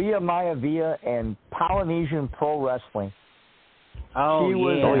Leah Maivia and Polynesian Pro Wrestling. Oh, she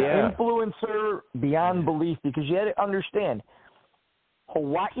was an influencer beyond belief because you had to understand,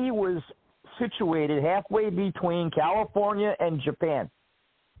 Hawaii was situated halfway between California and Japan.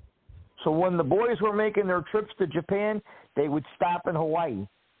 So when the boys were making their trips to Japan, they would stop in Hawaii,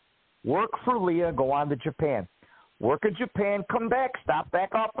 work for Leah, go on to Japan. Work in Japan, come back, stop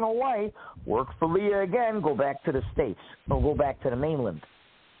back off in Hawaii, work for Leah again, go back to the States, or go back to the mainland.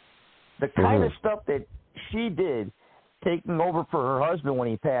 The kind of stuff that she did, taking over for her husband when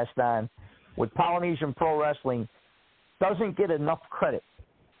he passed on with Polynesian Pro Wrestling, doesn't get enough credit,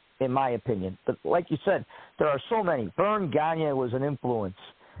 in my opinion. But like you said, there are so many. Vern Gagne was an influence.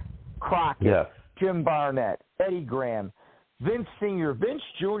 Crockett, Jim Barnett, Eddie Graham, Vince Sr., Vince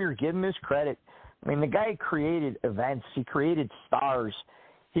Jr., give him his credit. I mean, the guy created events. He created stars.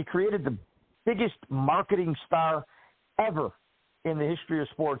 He created the biggest marketing star ever in the history of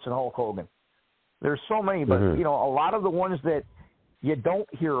sports in Hulk Hogan. There's so many, but, a lot of the ones that you don't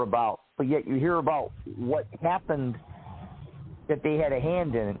hear about, but yet you hear about what happened that they had a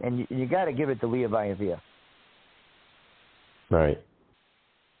hand in, and you got to give it to Leah Maivia. Right.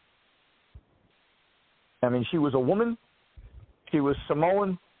 I mean, she was a woman, she was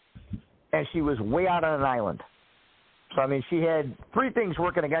Samoan, and she was way out on an island. So, I mean, she had three things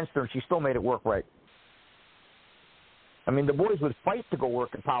working against her, and she still made it work right. I mean, the boys would fight to go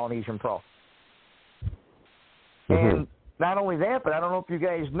work at Polynesian Pro. And not only that, but I don't know if you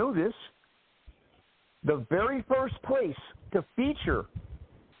guys knew this, the very first place to feature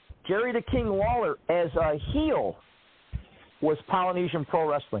Jerry the King Lawler as a heel was Polynesian Pro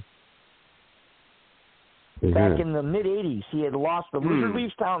Wrestling. Back in the mid-'80s, he had lost the Loser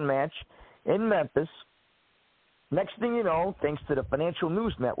Leaves Town match in Memphis. Next thing you know, thanks to the Financial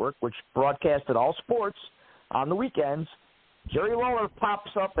News Network, which broadcasted all sports on the weekends, Jerry Lawler pops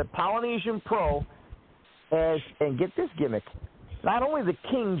up at Polynesian Pro as, and get this gimmick, not only the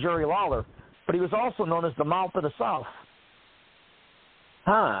King Jerry Lawler, but he was also known as the Mouth of the South.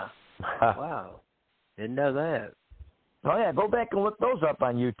 Huh. Wow. Didn't know that. Oh, yeah, go back and look those up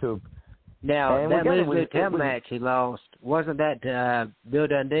on YouTube. Now, and that Loser Town match he lost, wasn't that Bill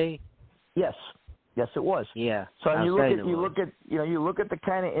Dundee? Yes. Yes, it was. Yeah. So you look at the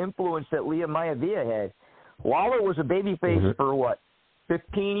kind of influence that Leah Maivia had. Lawler was a babyface for what,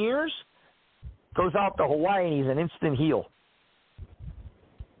 15 years? Goes out to Hawaii and he's an instant heel.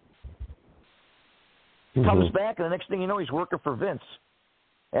 Comes back and the next thing you know he's working for Vince.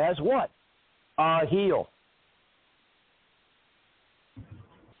 As what? A heel.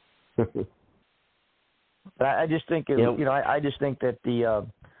 I just think I just think that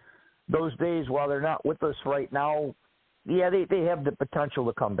those days, while they're not with us right now, they have the potential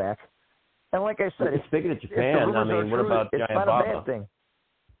to come back. And like I said, speaking of Japan, I mean, what about Giant Baba? It's not a bad thing.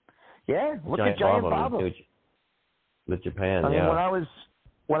 Yeah, look at Giant Baba. With Japan, I mean,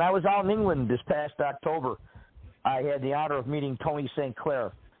 when I was out in England this past October, I had the honor of meeting Tony St.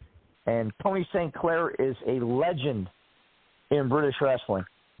 Clair. And Tony St. Clair is a legend in British wrestling.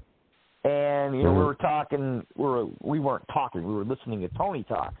 And, you know, we were talking, we weren't talking, we were listening to Tony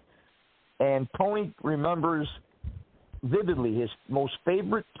talk. And Tony remembers vividly his most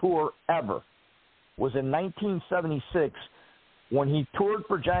favorite tour ever was in 1976 when he toured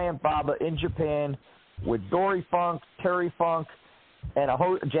for Giant Baba in Japan with Dory Funk, Terry Funk, and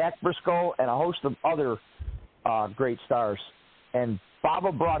Jack Briscoe, and a host of other great stars. And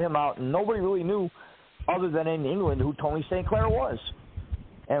Baba brought him out, and nobody really knew, other than in England, who Tony St. Clair was.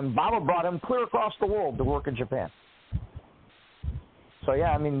 And Baba brought him clear across the world to work in Japan. So,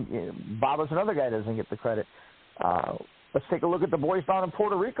 yeah, I mean, Baba's another guy that doesn't get the credit. Let's take a look at the boys down in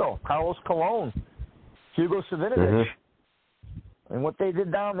Puerto Rico. Carlos Colon, Hugo Savinovich, and what they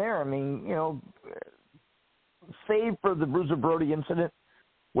did down there. I mean, you know, save for the Bruiser Brody incident,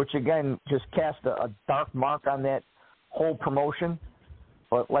 which, again, just cast a dark mark on that whole promotion.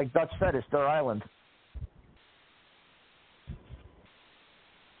 But like Dutch said, it's their island.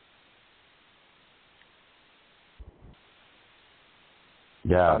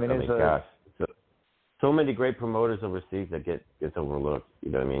 Yeah, I mean gosh. So many great promoters overseas that gets overlooked.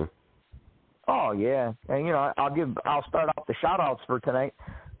 You know what I mean? Oh yeah, and you know I'll start off the shout outs for tonight.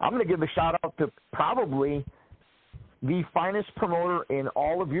 I'm going to give a shout out to probably the finest promoter in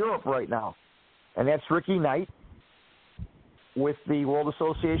all of Europe right now, and that's Ricky Knight with the World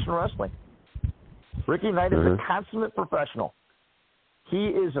Association of Wrestling. Ricky Knight is a consummate professional. He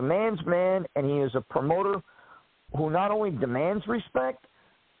is a man's man, and he is a promoter who not only demands respect,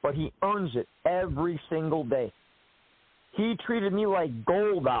 but he earns it every single day. He treated me like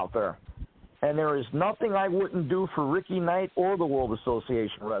gold out there, and there is nothing I wouldn't do for Ricky Knight or the World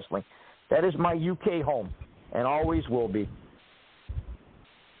Association of Wrestling. That is my UK home, and always will be.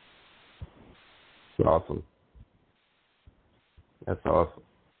 Awesome. That's awesome.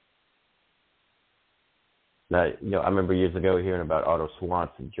 Now, you know, I remember years ago hearing about Otto Schwanz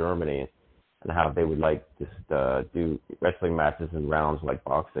in Germany and how they would like just do wrestling matches in rounds like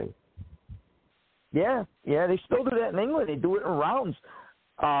boxing. Yeah, they still do that in England. They do it in rounds.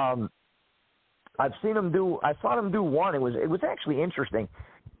 I've seen them do. I saw them do one. It was actually interesting.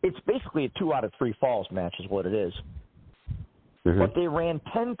 It's basically a 2 out of 3 falls match, is what it is. But they ran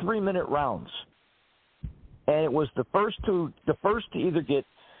 10 3-minute rounds, and it was the first to either get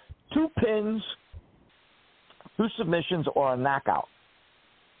 2 pins, 2 submissions, or a knockout.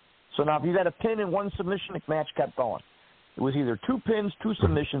 So now if you got a pin and 1 submission, the match kept going. It was either 2 pins, 2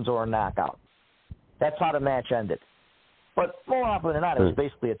 submissions, or a knockout. That's how the match ended. But more often than not, it was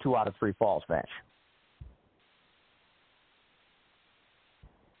basically a 2 out of 3 falls match.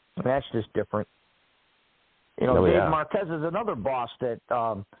 And that's just different. You know, Dave Marquez is another boss that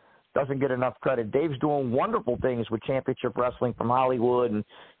doesn't get enough credit. Dave's doing wonderful things with Championship Wrestling from Hollywood and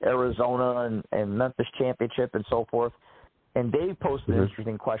Arizona and Memphis Championship and so forth. And Dave posted an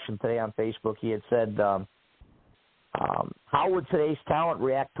interesting question today on Facebook. He had said, how would today's talent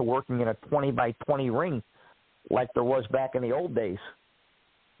react to working in a 20-by-20 ring like there was back in the old days?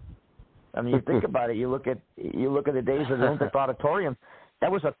 I mean, you think about it. You look at the days of the Olympic Auditorium.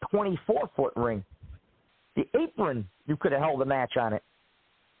 That was a 24-foot ring. The apron, you could have held a match on it.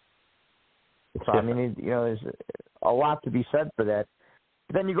 So, I mean, you know, there's a lot to be said for that.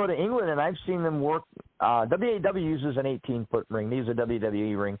 Then you go to England, and I've seen them work. WAW uses an 18-foot ring. They use a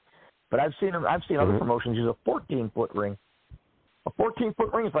WWE ring, but I've seen other promotions use a 14-foot ring. A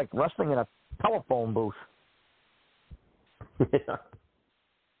 14-foot ring is like wrestling in a telephone booth.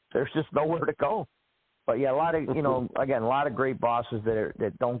 There's just nowhere to go. But yeah, a lot of great bosses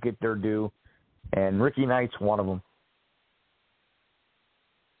that don't get their due, and Ricky Knight's one of them.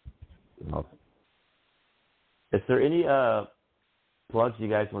 Is there any plugs you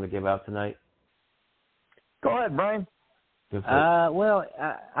guys want to give out tonight? Go ahead, Brian. Well,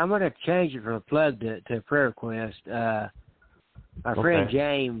 I'm going to change it from a plug to a prayer request. My friend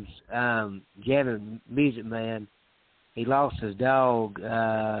James, Jamming Music Man, he lost his dog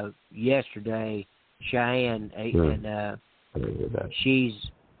yesterday, Cheyenne, and she's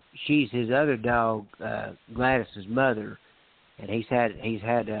his other dog, Gladys's mother, and he's had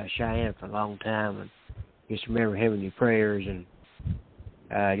Cheyenne for a long time. And just remember him in your prayers, and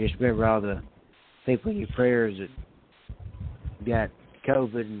just remember all the people in your prayers that got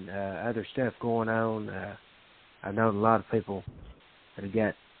COVID and other stuff going on. I know a lot of people that have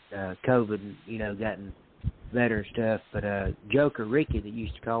got COVID and, you know, gotten veteran stuff. But Joker Ricky that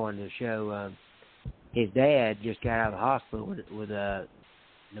used to call on the show, his dad just got out of the hospital with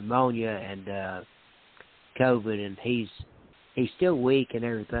pneumonia and COVID, and he's still weak and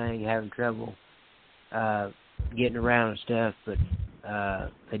everything, having trouble getting around and stuff. But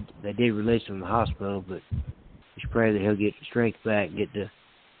they did release him from the hospital. But just pray that he'll get the strength back and get to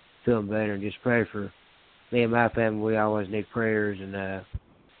feeling better, and just pray for me and my family. We always need prayers, and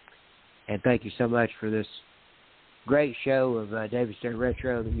thank you so much for this great show of David Stern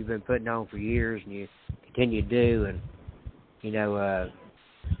Retro that you've been putting on for years, and you continue to do. And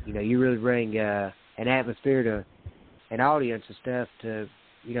you really bring an atmosphere to an audience and stuff to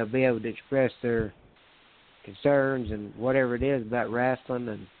be able to express their concerns and whatever it is about wrestling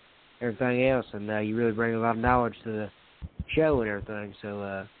and everything else. And you really bring a lot of knowledge to the show and everything.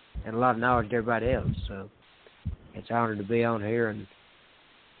 So and a lot of knowledge to everybody else. So it's an honor to be on here, and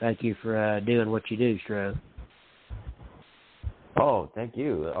thank you for doing what you do, Stro. Oh, thank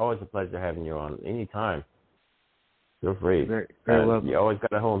you. Always a pleasure having you on. Anytime. Feel free. Very welcome. You always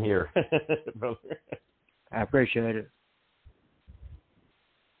got a home here, brother. I appreciate it.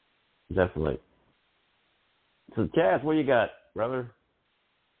 Definitely. So, Chaz, what you got, brother?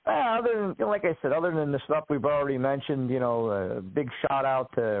 Other than, like I said, other than the stuff we've already mentioned, a big shout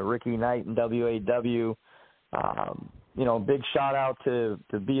out to Ricky Knight and WAW. Big shout out to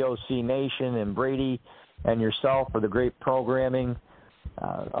BOC Nation and Brady and yourself for the great programming.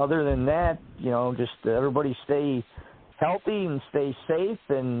 Other than that, just everybody stay healthy and stay safe,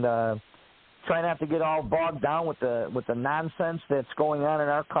 and try not to get all bogged down with the nonsense that's going on in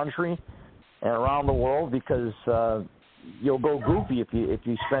our country and around the world, because you'll go goofy if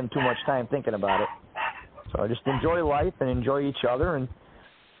you spend too much time thinking about it. So just enjoy life and enjoy each other. And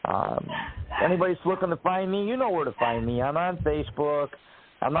anybody's looking to find me, you know where to find me. I'm on Facebook.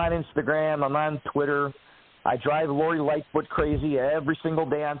 I'm on Instagram. I'm on Twitter. I drive Lori Lightfoot crazy every single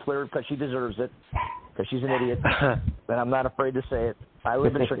day on Twitter because she deserves it, because she's an idiot. And I'm not afraid to say it. I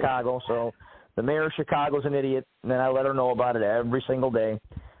live in Chicago, so the mayor of Chicago's an idiot, and then I let her know about it every single day.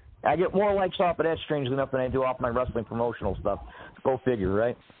 I get more likes off of that, strangely enough, than I do off my wrestling promotional stuff. Go figure,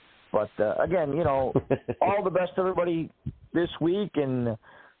 right? But, again, all the best to everybody this week, and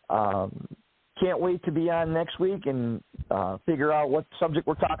can't wait to be on next week and figure out what subject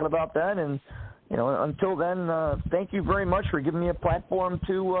we're talking about then. And, until then, thank you very much for giving me a platform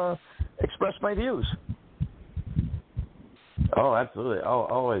to express my views. Oh, absolutely. Oh,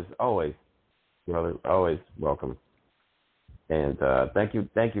 always, brother, always welcome. And thank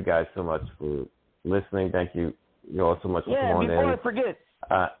you guys so much for listening. Thank you all so much for coming in. Yeah, before I forget,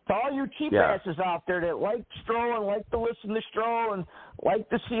 to all you cheap asses out there that like Stro and like to listen to Stro and like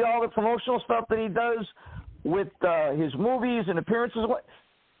to see all the promotional stuff that he does with his movies and appearances,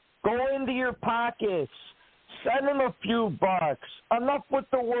 go into your pockets. Send him a few bucks. Enough with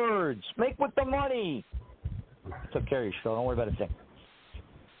the words. Make with the money. Took care of you, Stro. Don't worry about a thing.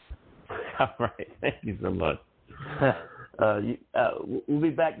 All right. Thank you so much. We'll be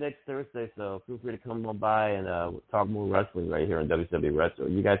back next Thursday, so feel free to come on by and talk more wrestling right here on WCW Retro.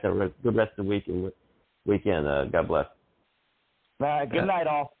 You guys have a good rest of the week and weekend. God bless. Good night,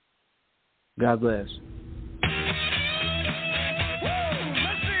 all. God bless.